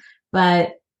aspect.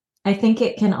 But I think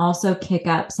it can also kick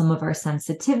up some of our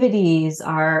sensitivities,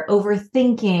 our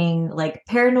overthinking, like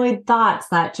paranoid thoughts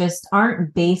that just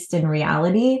aren't based in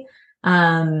reality.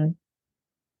 Um,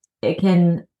 it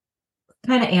can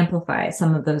kind of amplify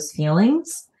some of those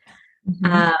feelings.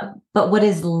 Mhm. But what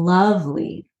is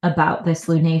lovely about this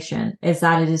lunation is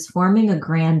that it is forming a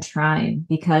grand trine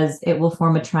because it will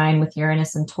form a trine with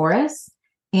Uranus and Taurus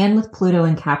and with Pluto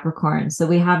and Capricorn. So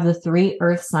we have the three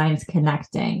earth signs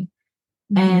connecting.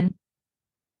 Mhm. And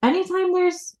anytime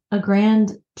there's a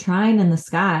grand trine in the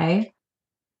sky,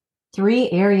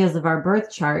 three areas of our birth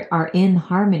chart are in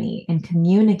harmony and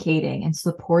communicating and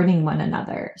supporting one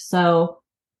another. So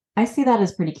I see that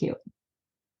as pretty cute.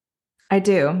 I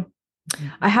do.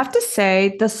 I have to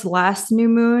say, this last new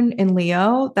moon in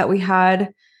Leo that we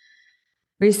had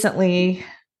recently,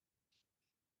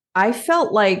 I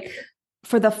felt like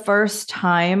for the first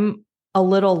time a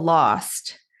little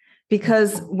lost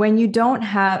because when you don't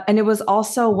have, and it was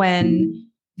also when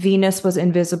Venus was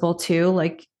invisible too,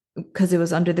 like because it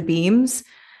was under the beams.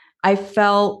 I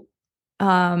felt,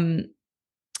 um,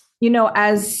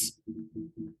 as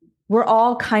we're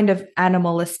all kind of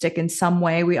animalistic in some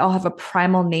way. We all have a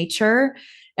primal nature.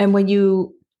 And when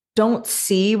you don't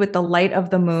see with the light of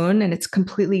the moon and it's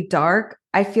completely dark,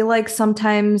 I feel like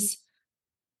sometimes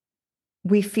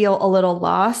we feel a little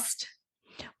lost.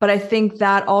 But I think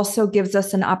that also gives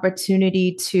us an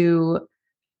opportunity to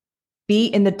be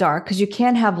in the dark because you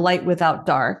can't have light without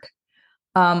dark.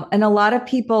 And a lot of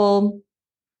people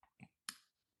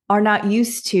are not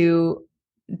used to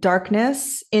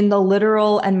darkness in the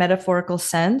literal and metaphorical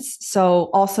sense. So,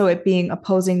 also it being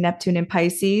opposing Neptune and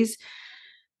Pisces,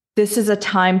 this is a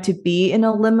time to be in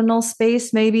a liminal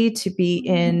space, maybe to be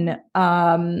in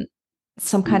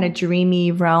some kind of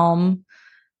dreamy realm,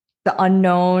 the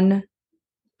unknown.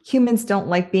 Humans don't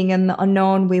like being in the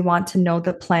unknown. We want to know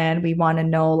the plan. We want to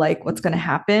know like what's going to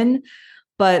happen.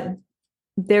 But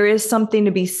there is something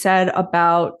to be said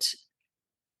about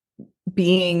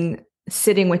being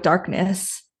sitting with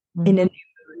darkness in a new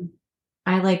moon.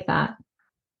 I like that.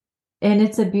 And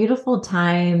it's a beautiful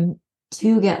time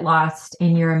to get lost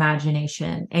in your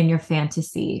imagination and your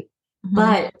fantasy,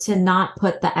 but to not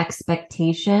put the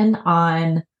expectation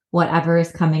on whatever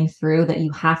is coming through that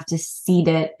you have to seed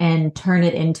it and turn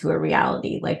it into a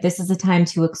reality. Like this is a time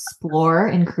to explore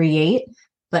and create,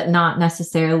 but not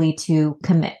necessarily to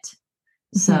commit.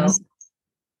 So,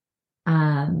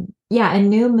 yeah, and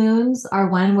new moons are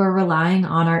when we're relying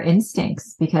on our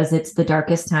instincts because it's the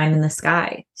darkest time in the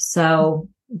sky. So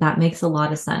that makes a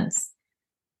lot of sense.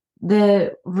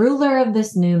 The ruler of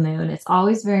this new moon, it's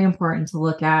always very important to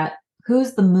look at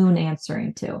who's the moon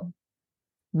answering to.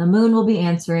 The moon will be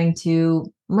answering to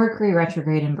Mercury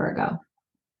retrograde in Virgo.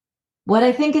 What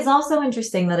I think is also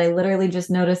interesting that I literally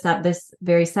just noticed at this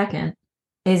very second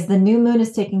is the new moon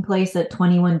is taking place at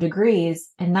 21 degrees,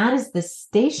 and that is the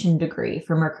station degree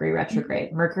for Mercury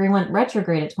retrograde. Mercury went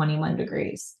retrograde at 21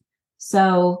 degrees.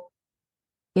 So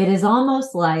it is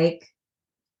almost like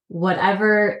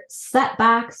whatever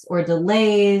setbacks or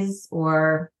delays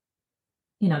or,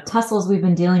 tussles we've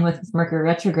been dealing with Mercury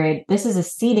retrograde, this is a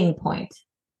seeding point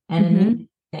and a new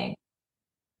thing.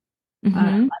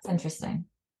 That's interesting.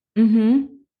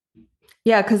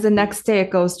 Yeah, because the next day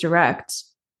it goes direct.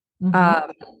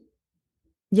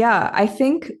 Yeah, I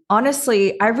think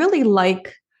honestly, I really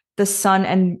like the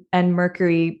sun and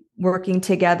Mercury working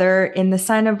together in the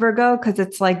sign of Virgo because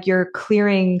it's like you're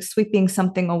sweeping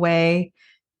something away,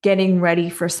 getting ready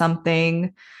for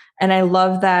something. And I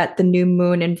love that the new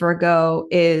moon in Virgo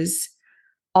is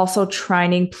also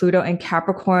trining Pluto and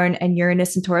Capricorn and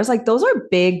Uranus and Taurus. Like those are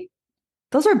big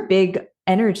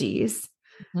energies.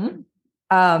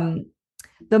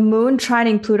 The moon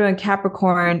trining Pluto and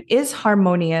Capricorn is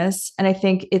harmonious. And I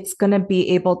think we're going to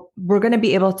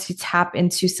be able to tap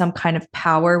into some kind of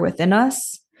power within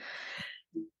us.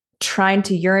 Trine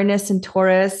to Uranus and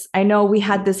Taurus. I know we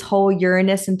had this whole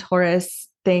Uranus and Taurus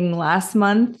thing last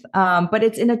month, but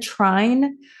it's in a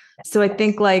trine. So I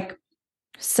think like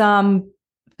some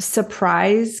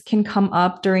surprise can come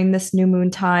up during this new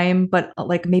moon time, but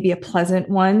like maybe a pleasant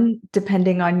one,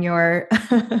 depending on your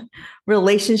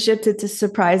relationship to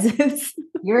surprises.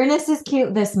 Uranus is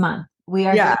cute this month. We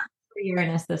are for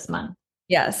Uranus this month.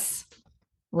 Yes.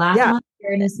 Last month,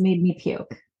 Uranus made me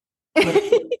puke.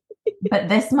 But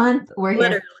this month, we're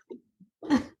here.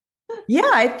 Yeah,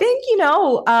 I think,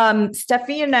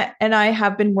 Steffi and I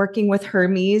have been working with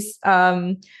Hermes.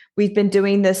 We've been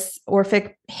doing this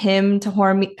Orphic hymn to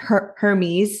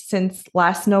Hermes since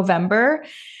last November.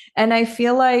 And I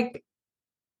feel like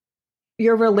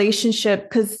your relationship,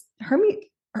 because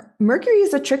Mercury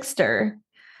is a trickster.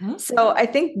 So I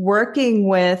think working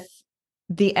with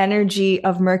the energy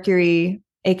of Mercury,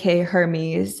 aka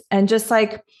Hermes, and just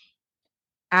like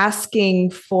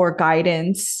asking for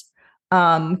guidance,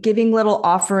 giving little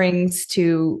offerings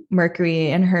to Mercury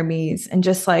and Hermes, and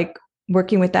just like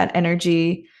working with that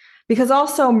energy. Because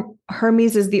also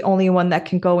Hermes is the only one that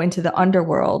can go into the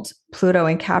underworld, Pluto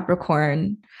and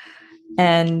Capricorn.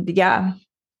 And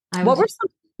what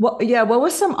were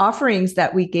some offerings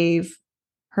that we gave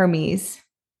Hermes?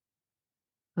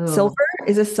 Ooh. Silver?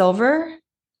 Is it silver?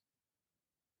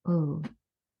 Oh,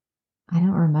 I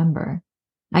don't remember.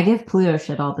 I give Pluto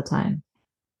shit all the time.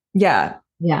 Yeah.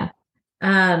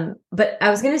 But I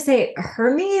was going to say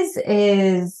Hermes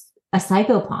is a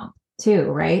psychopomp too,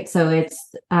 right? So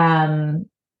it's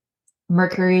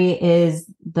Mercury is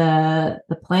the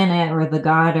planet or the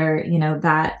god or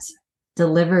that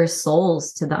delivers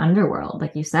souls to the underworld.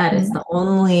 Like you said, it's the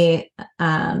only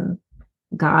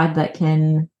god that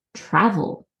can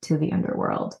travel to the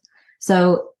underworld.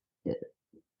 So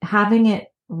having it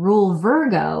rule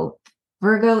Virgo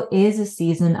is a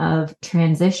season of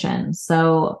transition.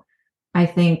 So I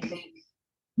think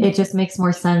it just makes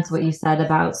more sense what you said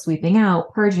about sweeping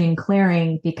out, purging,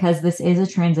 clearing, because this is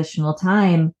a transitional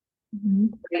time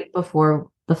right before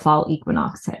the fall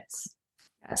equinox hits.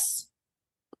 Yes.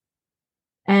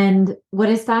 And what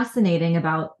is fascinating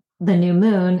about the new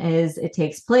moon is it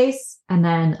takes place, and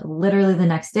then literally the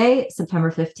next day,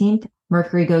 September 15th,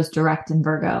 Mercury goes direct in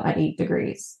Virgo at 8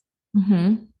 degrees.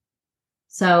 Mm-hmm.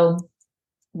 So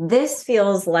this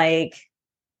feels like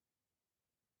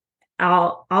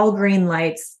all green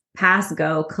lights, pass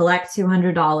go, collect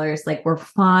 $200. Like we're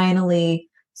finally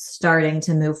starting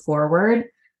to move forward.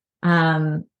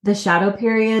 The shadow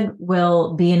period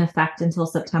will be in effect until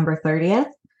September 30th.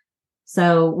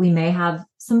 So we may have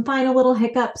some final little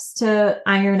hiccups to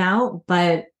iron out,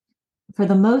 but for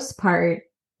the most part,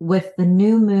 with the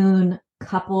new moon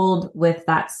coupled with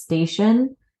that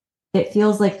station, it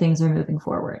feels like things are moving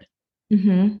forward.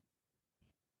 Mm-hmm.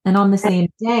 And on the same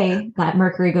day that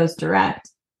Mercury goes direct,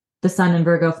 the sun in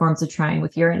Virgo forms a trine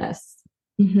with Uranus.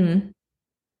 Mm-hmm.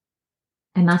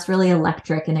 And that's really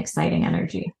electric and exciting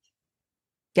energy.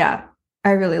 Yeah,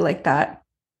 I really like that.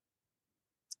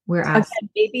 We're asked, Again,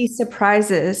 maybe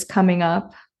surprises coming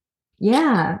up.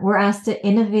 yeah, we're asked to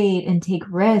innovate and take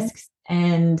risks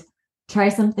and try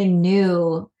something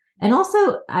new. And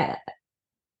also,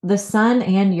 the sun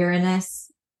and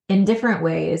Uranus, in different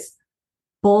ways,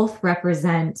 both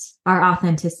represent our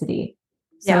authenticity.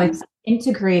 So it's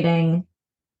integrating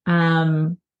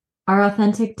our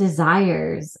authentic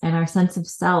desires and our sense of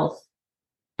self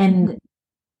and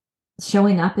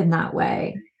showing up in that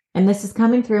way. And this is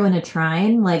coming through in a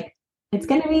trine. Like it's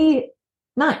going to be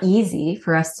not easy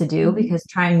for us to do because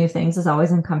trying new things is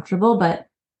always uncomfortable. But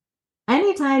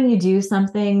anytime you do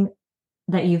something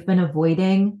that you've been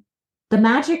avoiding, the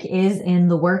magic is in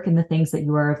the work and the things that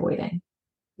you are avoiding.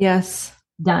 Yes.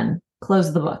 Done.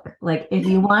 Close the book. Like if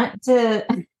you want to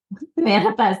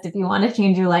manifest, if you want to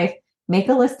change your life, make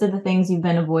a list of the things you've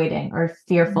been avoiding or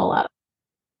fearful of.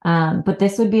 But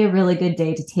this would be a really good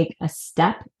day to take a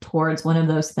step towards one of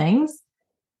those things.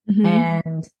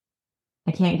 And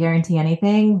I can't guarantee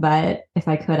anything, but if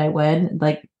I could, I would.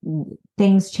 Like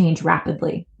things change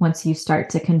rapidly once you start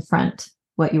to confront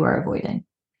what you are avoiding.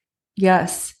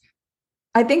 Yes.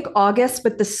 I think August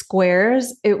with the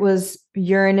squares, it was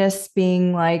Uranus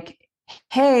being like,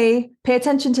 hey, pay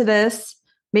attention to this.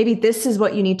 Maybe this is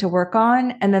what you need to work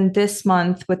on. And then this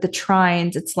month with the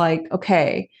trines, it's like,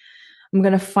 okay, I'm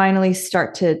going to finally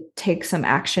start to take some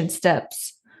action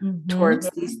steps towards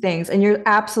these things. And you're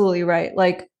absolutely right.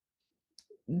 Like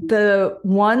the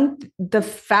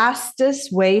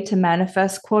fastest way to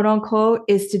manifest, quote unquote,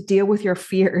 is to deal with your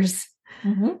fears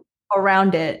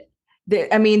around it.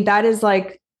 I mean, that is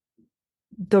like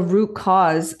the root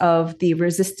cause of the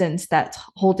resistance that's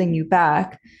holding you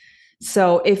back.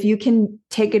 So if you can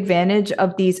take advantage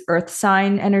of these earth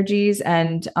sign energies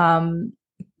and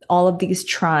all of these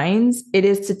trines, it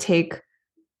is to take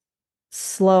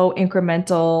slow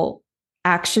incremental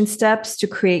action steps to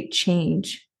create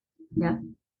change. Yeah.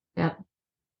 Yeah.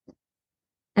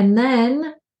 And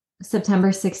then September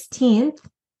 16th,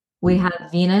 we have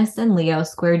Venus and Leo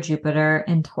square Jupiter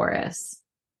in Taurus.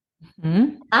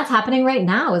 That's happening right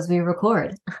now as we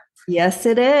record. Yes,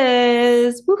 it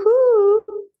is. Woohoo!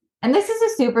 And this is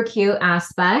a super cute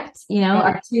aspect. You know,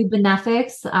 our two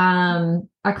benefics are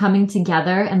coming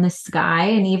together in the sky.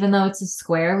 And even though it's a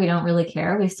square, we don't really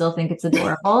care. We still think it's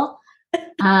adorable.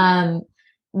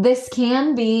 This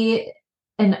can be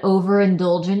an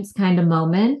overindulgence kind of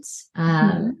moment.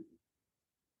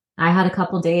 I had a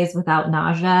couple days without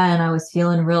nausea and I was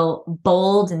feeling real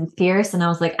bold and fierce. And I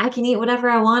was like, I can eat whatever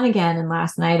I want again. And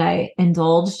last night I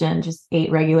indulged and just ate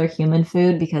regular human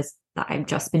food because I've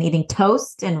just been eating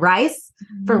toast and rice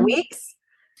for weeks.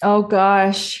 Oh,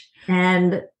 gosh.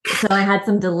 And so I had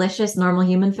some delicious normal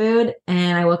human food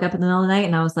and I woke up in the middle of the night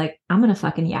and I was like, I'm going to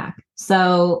fucking yak.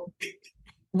 So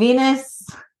Venus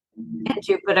and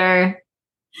Jupiter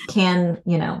can,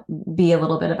 you know, be a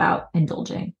little bit about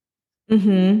indulging.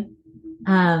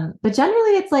 But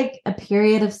generally it's like a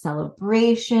period of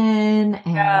celebration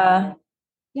and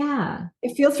yeah.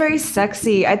 It feels very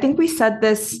sexy. I think we said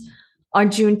this on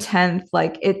June 10th.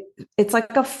 Like it's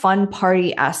like a fun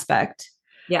party aspect.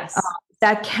 Yes.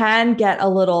 That can get a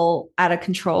little out of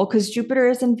control because Jupiter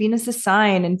is in Venus's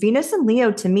sign, and Venus and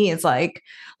Leo to me is like,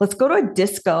 let's go to a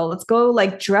disco. Let's go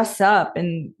like dress up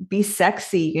and be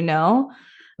sexy, you know?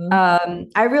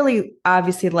 I really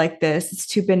obviously like this. It's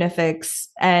two benefics,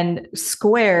 and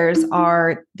squares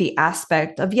are the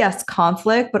aspect of, yes,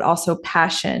 conflict, but also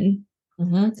passion.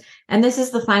 And this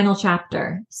is the final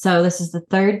chapter. So this is the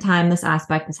third time this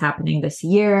aspect is happening this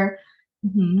year.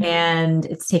 Mhm. and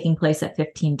it's taking place at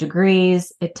 15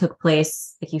 degrees. It took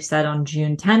place, like you said, on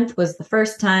June 10th was the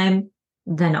first time,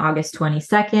 then August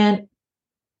 22nd,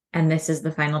 and this is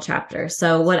the final chapter.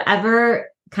 So whatever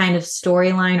kind of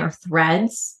storyline or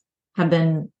threads have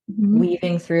been Mhm.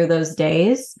 weaving through those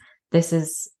days, this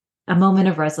is a moment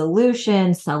of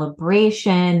resolution,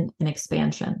 celebration, and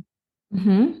expansion.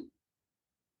 Mhm.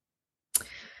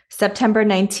 September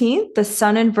 19th, the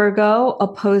sun in Virgo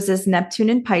opposes Neptune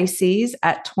in Pisces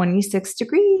at 26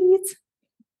 degrees.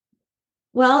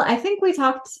 Well, I think we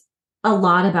talked a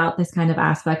lot about this kind of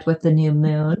aspect with the new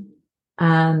moon,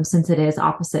 since it is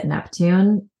opposite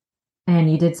Neptune.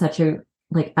 And you did such a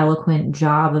like eloquent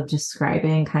job of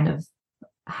describing kind of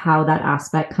how that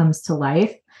aspect comes to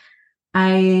life.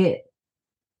 I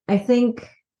I think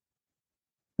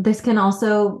this can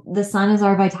also, the sun is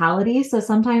our vitality, so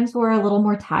sometimes we're a little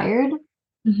more tired.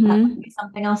 That might Mhm. be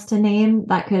something else to name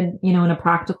that could, you know, in a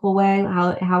practical way,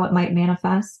 how it might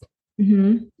manifest.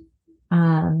 Mhm.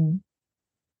 Um,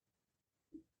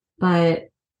 but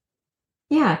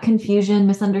yeah, confusion,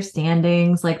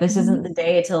 misunderstandings. Like this isn't Mhm. the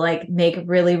day to like make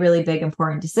really, really big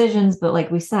important decisions, but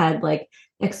like we said, like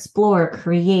explore,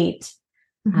 create,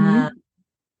 uh, Mhm.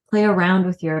 play around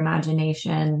with your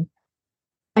imagination.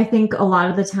 I think a lot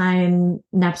of the time,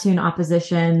 Neptune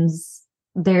oppositions,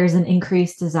 there's an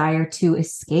increased desire to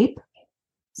escape.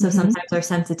 So Mhm. sometimes our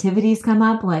sensitivities come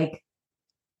up, like,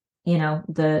 you know,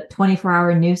 the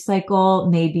 24-hour news cycle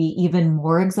may be even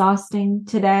more exhausting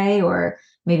today, or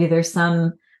maybe there's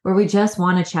some where we just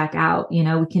want to check out. You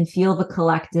know, we can feel the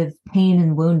collective pain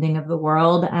and wounding of the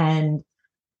world. And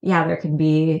yeah, there can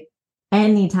be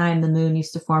anytime the moon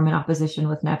used to form in opposition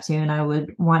with Neptune, I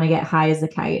would want to get high as a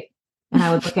kite. And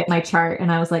I would look at my chart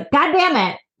and I was like, God damn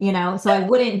it. You know, so I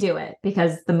wouldn't do it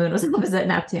because the moon was opposite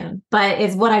Neptune, but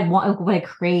it's what I want, what I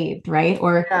craved, right?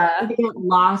 Or Yeah. to get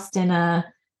lost in a,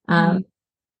 um,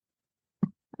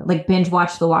 Mhm. like binge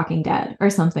watch The Walking Dead or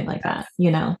something like that,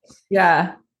 you know?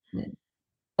 Yeah.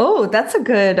 Oh, that's a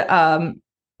good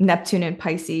Neptune and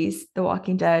Pisces, The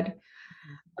Walking Dead.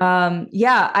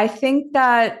 Yeah, I think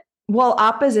that, well,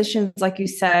 oppositions, like you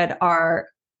said, are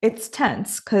it's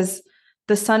tense because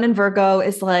the sun in Virgo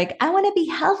is like, I want to be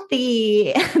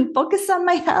healthy and focus on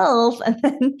my health. And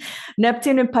then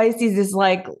Neptune and Pisces is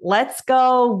like, let's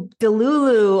go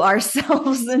delulu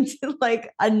ourselves into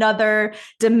like another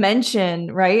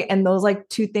dimension, right? And those like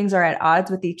two things are at odds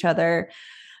with each other.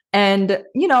 And,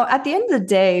 you know, at the end of the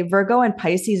day, Virgo and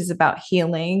Pisces is about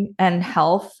healing and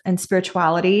health and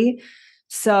spirituality.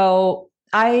 So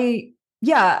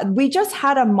yeah, we just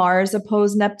had a Mars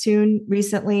opposed Neptune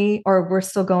recently, or we're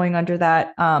still going under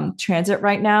that transit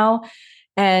right now.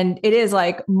 And it is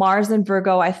like Mars and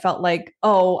Virgo, I felt like,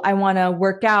 oh, I want to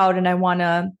work out and I want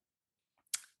to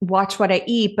watch what I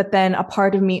eat. But then a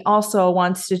part of me also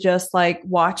wants to just like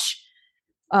watch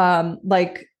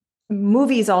like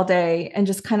movies all day and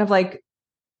just kind of like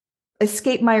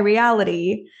escape my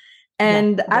reality. Yeah.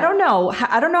 And I don't know.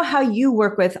 I don't know how you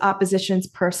work with oppositions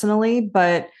personally,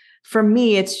 but for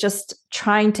me, it's just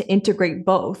trying to integrate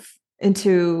both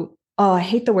into, oh, I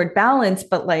hate the word balance,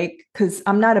 but like, because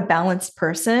I'm not a balanced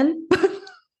person, but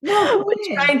No, who is?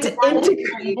 trying But to that is what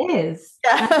integrate. it is.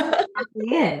 That's Yeah.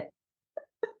 exactly it.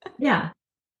 Yeah.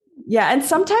 Yeah. And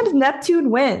sometimes Neptune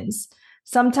wins.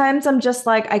 Sometimes I'm just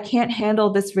like, I can't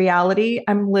handle this reality.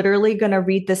 I'm literally going to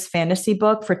read this fantasy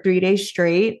book for 3 days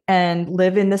straight and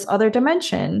live in this other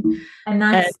dimension. And And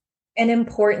that's an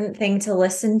important thing to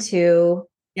listen to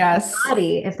the yes,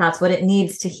 body if that's what it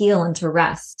needs to heal and to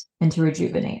rest and to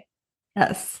rejuvenate.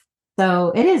 yes.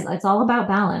 So it is, it's all about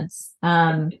balance.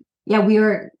 Yeah, we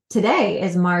were today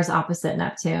is Mars opposite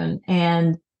Neptune.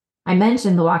 And I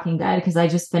mentioned The Walking Dead because I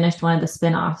just finished one of the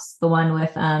spin-offs, the one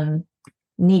with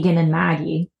Negan and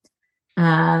Maggie.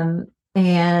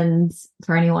 And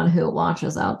for anyone who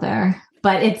watches out there,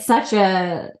 but it's such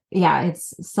a, yeah,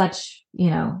 it's such, you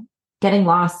know, getting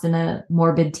lost in a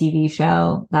morbid TV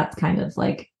show. That's kind of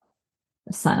like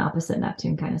sun opposite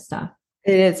Neptune kind of stuff.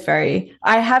 It is very,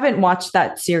 I haven't watched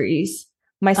that series.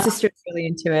 My Uh, sister's really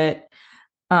into it.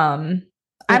 Um,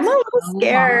 I'm a it's little so long.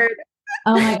 scared.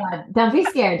 Oh my God. Don't be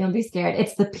scared. Don't be scared.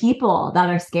 It's the people that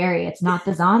are scary. It's not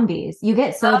the zombies. You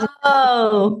get so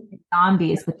Oh,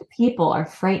 zombies, but the people are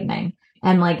frightening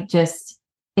and like just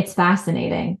it's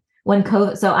fascinating. When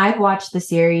COVID, so I've watched the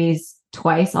series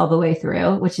twice all the way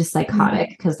through, which is psychotic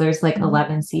because there's like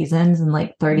 11 seasons and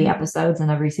like 30 episodes in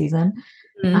every season.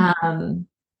 Mhm. Um,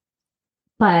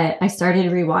 but I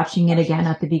started rewatching it again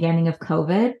at the beginning of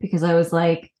COVID because I was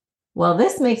like, well,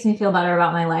 this makes me feel better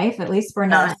about my life. At least we're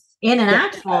not Yes. in an Yeah.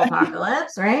 actual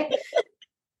apocalypse, right?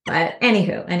 But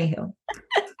anywho.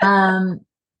 Um,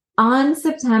 On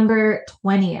September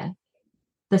 20th,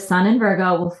 the sun in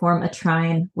Virgo will form a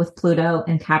trine with Pluto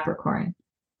in Capricorn.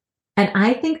 And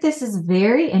I think this is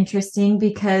very interesting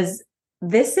because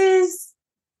this is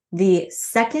the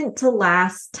second to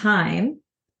last time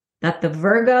that the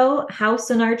Virgo house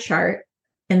in our chart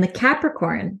and the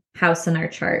Capricorn house in our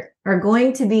chart are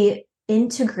going to be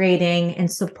integrating and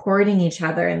supporting each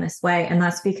other in this way. And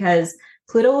that's because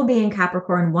Pluto will be in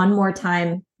Capricorn one more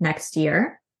time next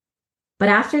year. But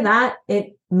after that,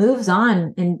 it moves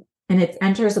on and it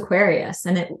enters Aquarius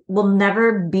and it will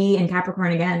never be in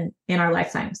Capricorn again in our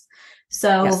lifetimes.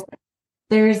 So yes,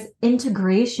 there's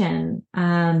integration,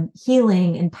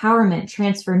 healing, empowerment,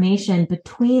 transformation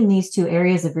between these two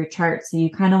areas of your chart. So you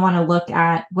kind of want to look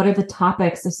at what are the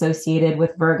topics associated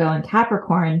with Virgo and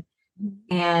Capricorn,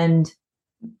 and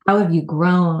how have you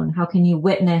grown? How can you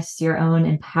witness your own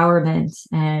empowerment?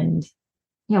 And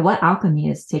yeah, what alchemy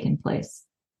has taken place?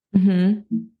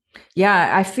 Mm-hmm.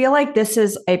 Yeah, I feel like this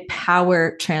is a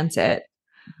power transit,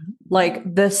 like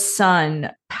the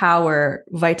sun, power,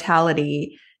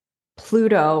 vitality,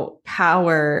 Pluto,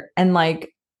 power, and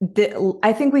like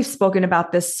I think we've spoken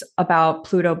about this about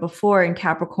Pluto before in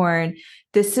Capricorn.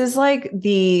 This is like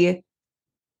the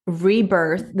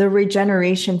rebirth, the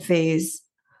regeneration phase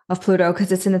of Pluto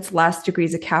because it's in its last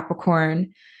degrees of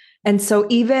Capricorn. And so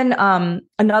even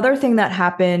another thing that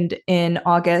happened in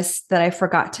August that I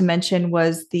forgot to mention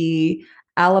was the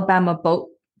Alabama boat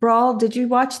brawl. Did you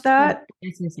watch that?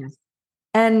 Yes, yes, yes.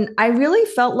 And I really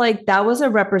felt like that was a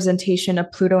representation of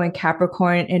Pluto and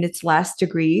Capricorn in its last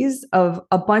degrees of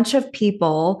a bunch of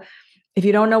people. If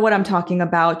you don't know what I'm talking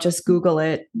about, just Google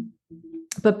it.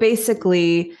 But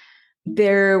basically,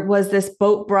 there was this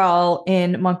boat brawl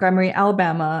in Montgomery,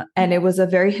 Alabama, and it was a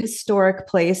very historic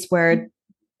place where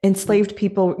enslaved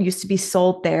people used to be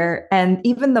sold there. And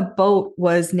even the boat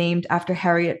was named after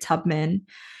Harriet Tubman.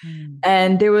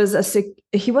 And there was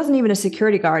he wasn't even a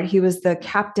security guard. He was the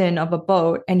captain of a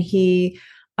boat. And he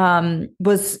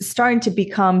was starting to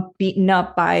become beaten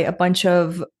up by a bunch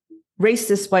of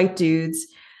racist white dudes.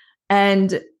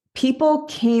 And people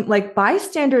came, like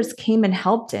bystanders came and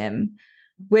helped him,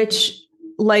 which,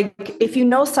 like, if you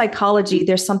know psychology,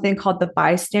 there's something called the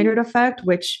bystander effect,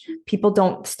 which people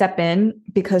don't step in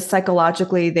because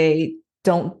psychologically they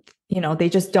don't, they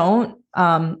just don't.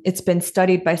 It's been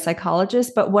studied by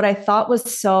psychologists. But what I thought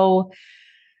was so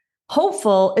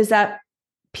hopeful is that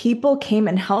people came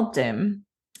and helped him,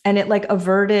 and it like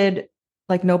averted,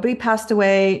 like nobody passed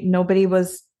away. Nobody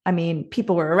was,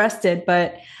 people were arrested,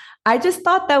 but I just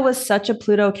thought that was such a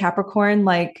Pluto Capricorn,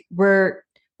 like we're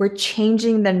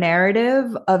changing the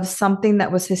narrative of something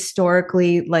that was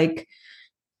historically like,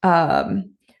 a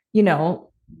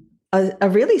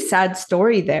really sad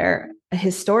story there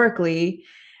historically.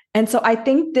 And so I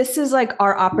think this is like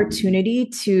our opportunity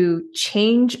to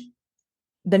change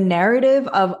the narrative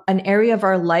of an area of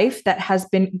our life that has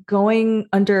been going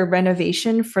under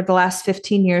renovation for the last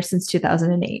 15 years since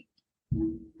 2008.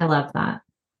 I love that.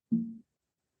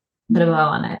 Put a bow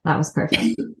on it. That was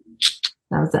perfect.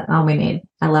 That was it. All we need.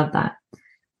 I love that.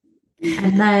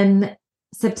 And then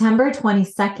September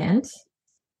 22nd,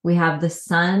 we have the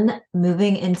sun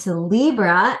moving into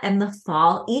Libra and the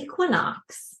fall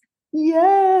equinox.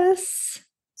 Yes.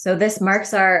 So this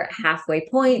marks our halfway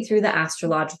point through the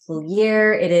astrological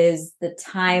year. It is the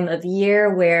time of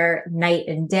year where night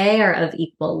and day are of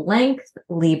equal length.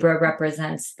 Libra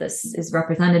is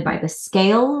represented by the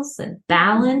scales and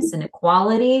balance and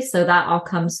equality. So that all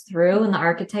comes through in the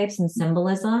archetypes and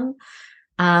symbolism.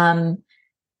 And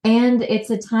it's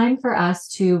a time for us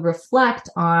to reflect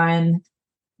on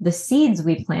the seeds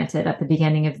we planted at the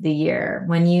beginning of the year.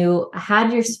 When you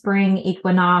had your spring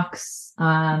equinox,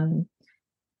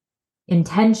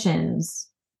 intentions,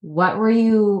 what were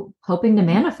you hoping to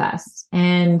manifest?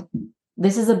 And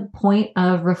this is a point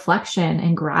of reflection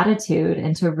and gratitude,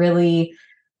 and to really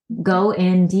go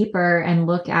in deeper and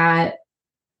look at,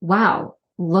 wow,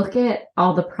 look at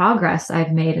all the progress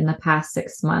I've made in the past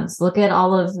 6 months. Look at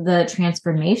all of the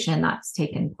transformation that's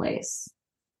taken place.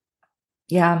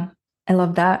 Yeah, I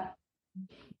love that.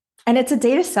 And it's a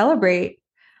day to celebrate.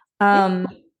 Do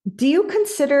you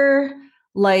consider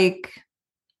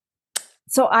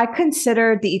so I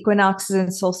consider the equinoxes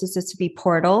and solstices to be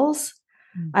portals.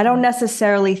 Mm-hmm. I don't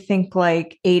necessarily think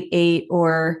like 8/8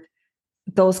 or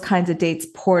those kinds of dates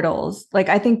portals. Like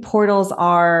I think portals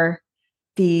are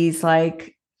these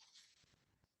like,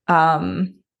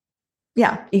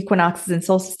 equinoxes and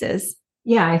solstices.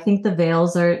 Yeah, I think the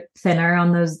veils are thinner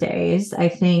on those days. I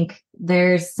think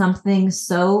there's something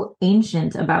so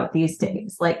ancient about these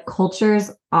days. Like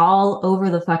cultures all over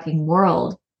the fucking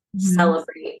world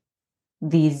celebrate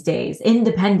these days,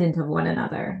 independent of one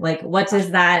another. Like, what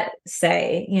does that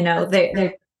say? You know,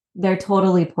 they're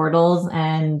totally portals.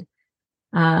 And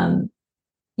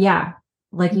yeah,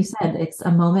 like you said, it's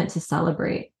a moment to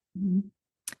celebrate.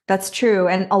 That's true.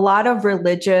 And a lot of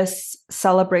religious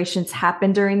celebrations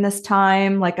happen during this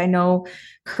time. Like I know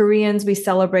Koreans, we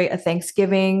celebrate a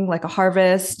Thanksgiving, like a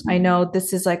harvest. I know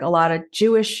this is like a lot of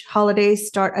Jewish holidays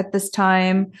start at this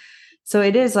time. So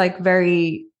it is like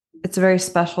it's a very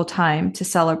special time to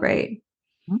celebrate.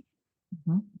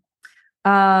 Mm-hmm.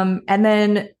 And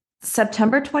then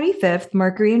September 25th,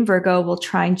 Mercury in Virgo will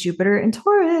trine Jupiter in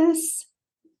Taurus.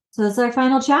 So it's our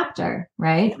final chapter,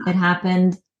 right? It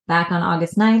happened back on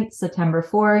August 9th, September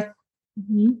 4th.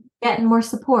 Getting more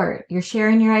support. You're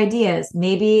sharing your ideas.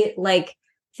 Maybe like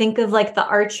think of like the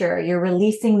archer, you're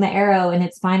releasing the arrow and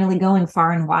it's finally going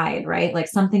far and wide, right? Like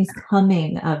something's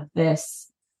coming of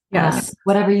this. Yes.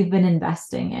 Whatever you've been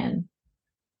investing in.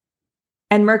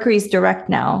 And Mercury's direct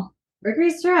now.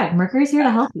 Mercury's direct. Mercury's here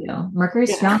to help you.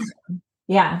 Mercury's strong.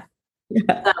 Yeah.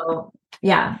 So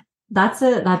yeah, that's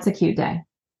a cute day.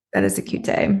 That is a cute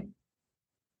day.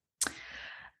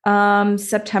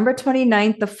 September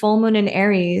 29th, the full moon in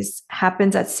Aries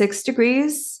happens at 6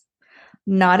 degrees,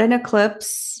 not an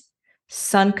eclipse,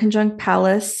 Sun conjunct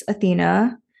Pallas,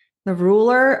 Athena. The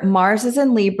ruler, Mars is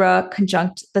in Libra,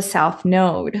 conjunct the South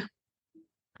Node.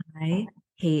 I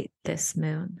hate this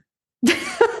moon. Tell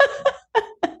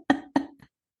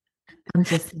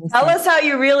us how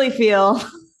you really feel.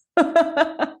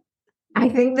 I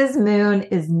think this moon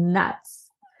is nuts.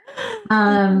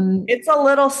 It's a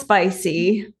little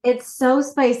spicy. It's so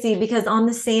spicy because on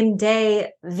the same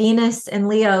day, Venus in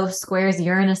Leo squares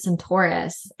Uranus and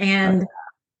Taurus, and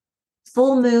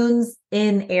full moons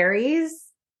in Aries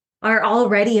are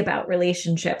already about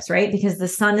relationships, right? Because the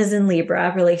sun is in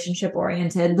Libra, relationship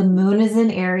oriented. The moon is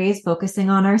in Aries, focusing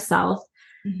on ourselves.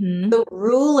 The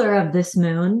ruler of this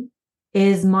moon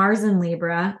is Mars in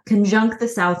Libra, conjunct the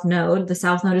South Node. The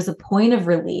South Node is a point of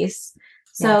release.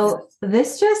 So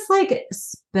this just like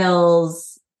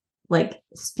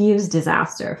spews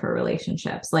disaster for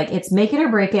relationships. Like it's make it or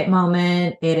break it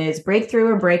moment. It is breakthrough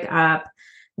or break up.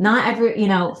 Not every,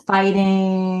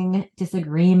 fighting,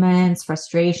 disagreements,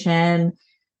 frustration.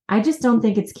 I just don't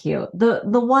think it's cute. The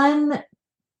one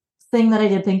thing that I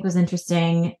did think was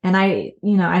interesting, and I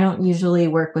don't usually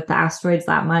work with the asteroids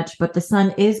that much, but the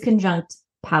sun is conjunct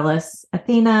Pallas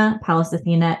Athena. Pallas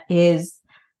Athena is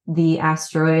the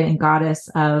asteroid and goddess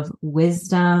of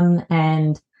wisdom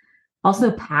and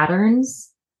also patterns.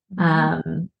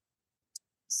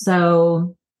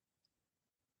 So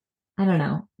I don't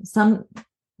know.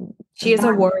 She is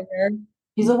a warrior.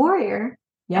 She's a warrior.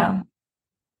 Yeah.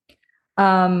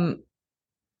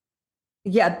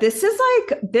 Yeah,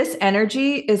 this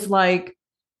energy is like,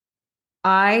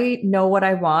 I know what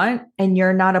I want and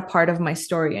you're not a part of my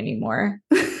story anymore.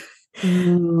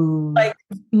 Like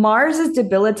Mars is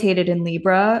debilitated in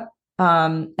Libra,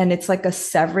 and it's like a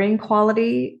severing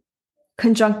quality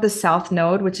conjunct the South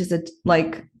Node, which is a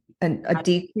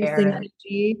decreasing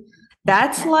energy.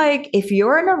 That's like if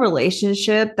you're in a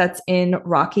relationship that's in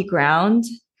rocky ground,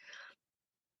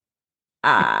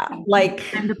 like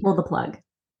time to pull the plug.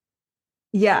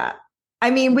 Yeah.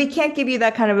 I mean, we can't give you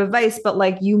that kind of advice, but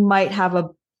like you might have a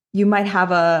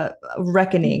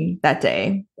reckoning that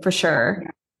day for sure.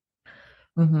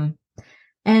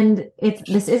 And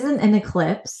this isn't an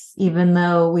eclipse, even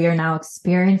though we are now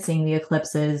experiencing the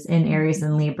eclipses in Aries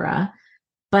and Libra,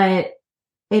 but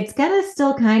it's gonna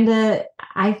still kind of,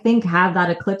 I think, have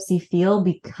that eclipsy feel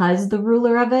because the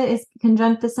ruler of it is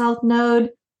conjunct the South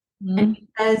Node. And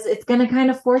because it's going to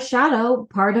kind of foreshadow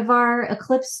part of our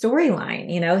eclipse storyline.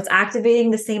 It's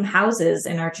activating the same houses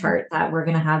in our chart that we're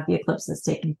going to have the eclipses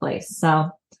taking place.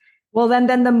 So, well, then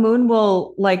the moon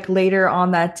will like later on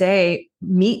that day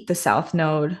meet the South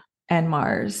Node and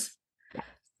Mars.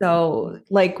 So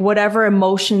like whatever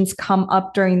emotions come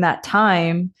up during that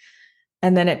time,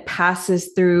 and then it passes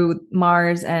through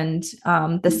Mars and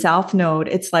the South Node,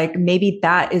 it's like maybe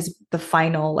that is the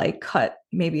final like cut.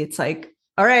 Maybe it's like,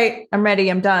 all right, I'm ready.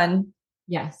 I'm done.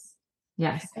 Yes.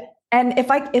 And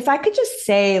if I could just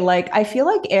say, like, I feel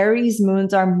like Aries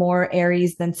moons are more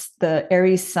Aries than the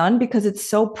Aries sun because it's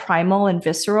so primal and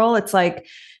visceral. It's like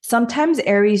sometimes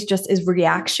Aries just is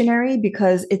reactionary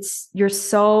because you're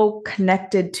so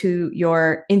connected to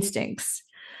your instincts.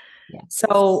 Yes.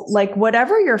 So like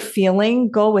whatever you're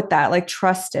feeling, go with that, like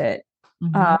trust it.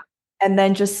 And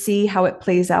then just see how it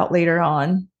plays out later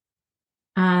on.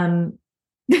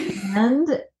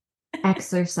 And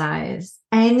exercise,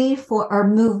 or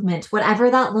movement,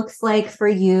 whatever that looks like for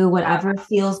you, whatever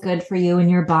feels good for you in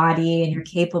your body and you're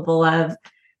capable of,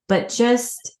 but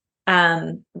just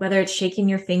whether it's shaking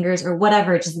your fingers or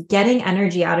whatever, just getting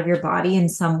energy out of your body in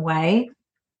some way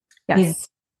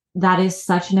that is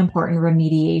such an important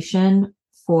remediation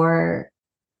for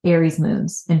Aries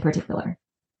moons in particular.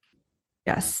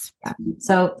 Yes. Yeah.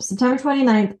 So September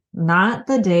 29th, not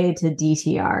the day to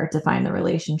DTR, define the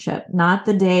relationship, not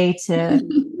the day to,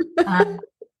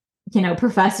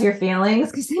 profess your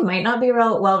feelings because they might not be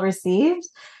well received.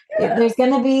 Yeah. There's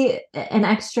going to be an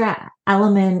extra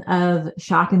element of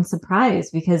shock and surprise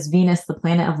because Venus, the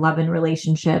planet of love and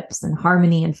relationships and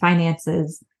harmony and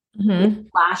finances, is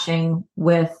clashing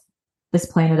with this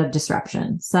planet of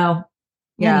disruption. So,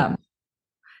 yeah.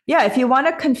 Yeah, if you want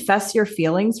to confess your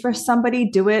feelings for somebody,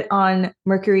 do it on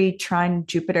Mercury trine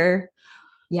Jupiter.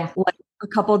 Yeah. Like a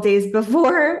couple days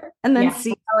before and then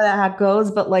see how that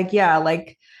goes. But like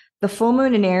the full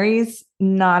moon in Aries,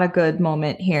 not a good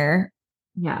moment here.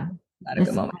 Yeah. Not a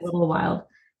good moment. A little wild.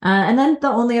 And then the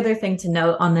only other thing to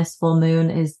note on this full moon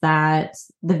is that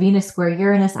the Venus square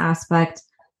Uranus aspect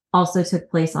also took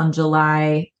place on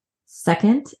July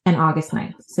 2nd and August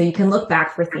 9th. So you can look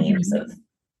back for themes of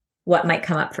what might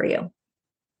come up for you.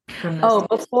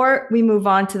 Before we move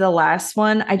on to the last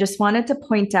one, I just wanted to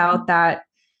point out that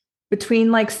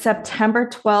between like September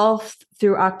 12th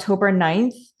through October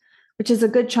 9th, which is a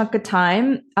good chunk of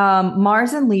time,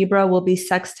 Mars in Libra will be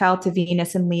sextile to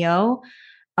Venus in Leo,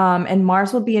 and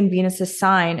Mars will be in Venus's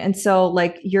sign. And so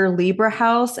like your Libra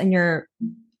house and your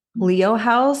Leo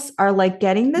house are like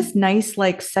getting this nice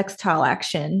like sextile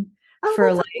action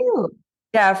for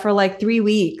like 3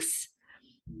 weeks.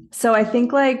 So I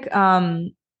think like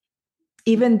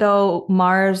even though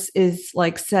Mars is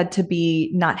like said to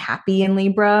be not happy in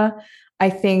Libra, I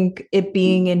think it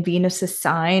being in Venus's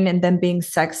sign and then being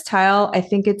sextile, I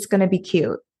think it's going to be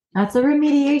cute. That's a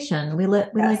remediation. We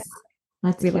like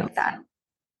that.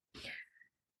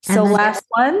 So last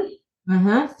one.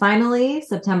 Finally,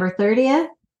 September 30th,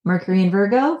 Mercury in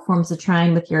Virgo forms a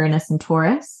trine with Uranus and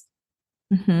Taurus.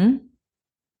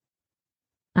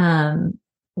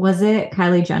 Was it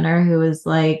Kylie Jenner who was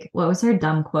like, what was her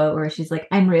dumb quote where she's like,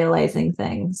 I'm realizing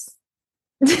things?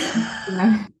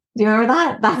 Do you remember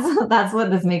that? That's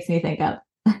what this makes me think of.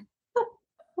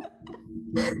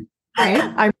 Right?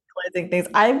 I'm realizing things.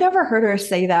 I've never heard her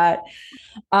say that.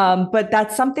 But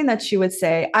that's something that she would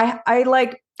say. I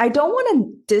don't want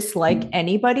to dislike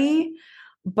anybody,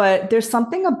 but there's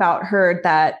something about her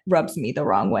that rubs me the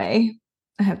wrong way,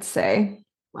 I have to say.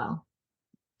 Well,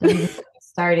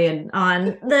 started on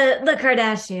the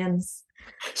Kardashians.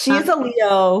 She's a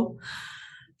Leo.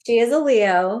 She is a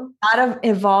Leo. Not an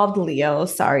evolved Leo,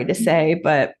 sorry to say,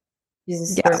 but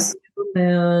she's a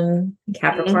moon,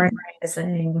 Capricorn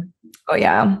rising. Oh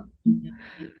yeah.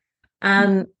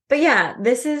 But yeah,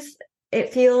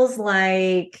 it feels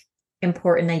like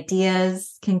important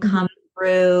ideas can come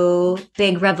through,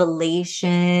 big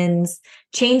revelations,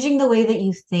 changing the way that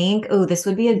you think. Oh, this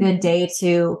would be a good day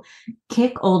to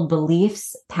kick old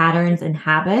beliefs, patterns, and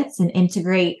habits and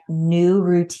integrate new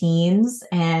routines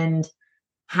and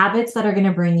habits that are going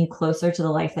to bring you closer to the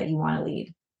life that you want to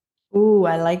lead. Ooh,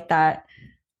 I like that.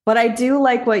 But I do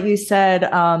like what you said.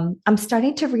 I'm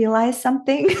starting to realize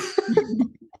something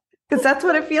because that's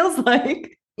what it feels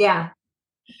like. Yeah.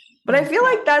 But I feel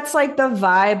like that's like the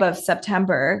vibe of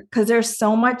September because there's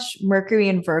so much Mercury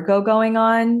and Virgo going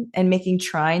on and making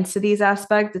trines to these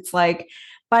aspects. It's like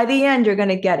by the end, you're going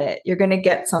to get it. You're going to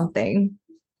get something.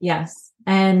 Yes.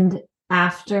 And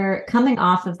after coming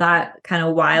off of that kind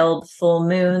of wild full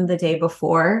moon the day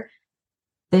before,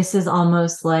 this is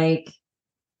almost like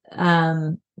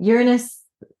Uranus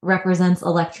represents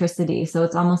electricity. So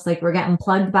it's almost like we're getting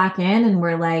plugged back in and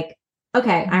we're like,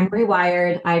 okay, I'm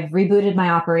rewired. I've rebooted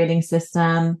my operating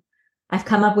system. I've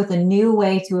come up with a new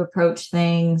way to approach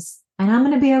things and I'm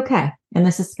going to be okay. And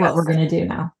this is what we're going to do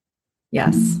now.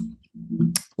 Yes.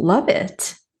 Love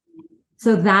it.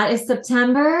 So that is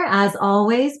September. As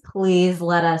always, please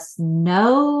let us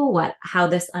know how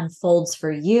this unfolds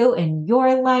for you in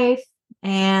your life.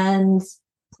 And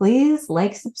please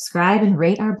subscribe, and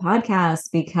rate our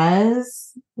podcast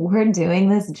because we're doing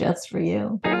this just for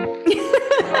you.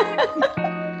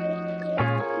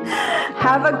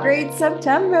 Have a great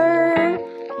September.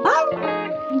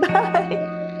 Bye. Bye.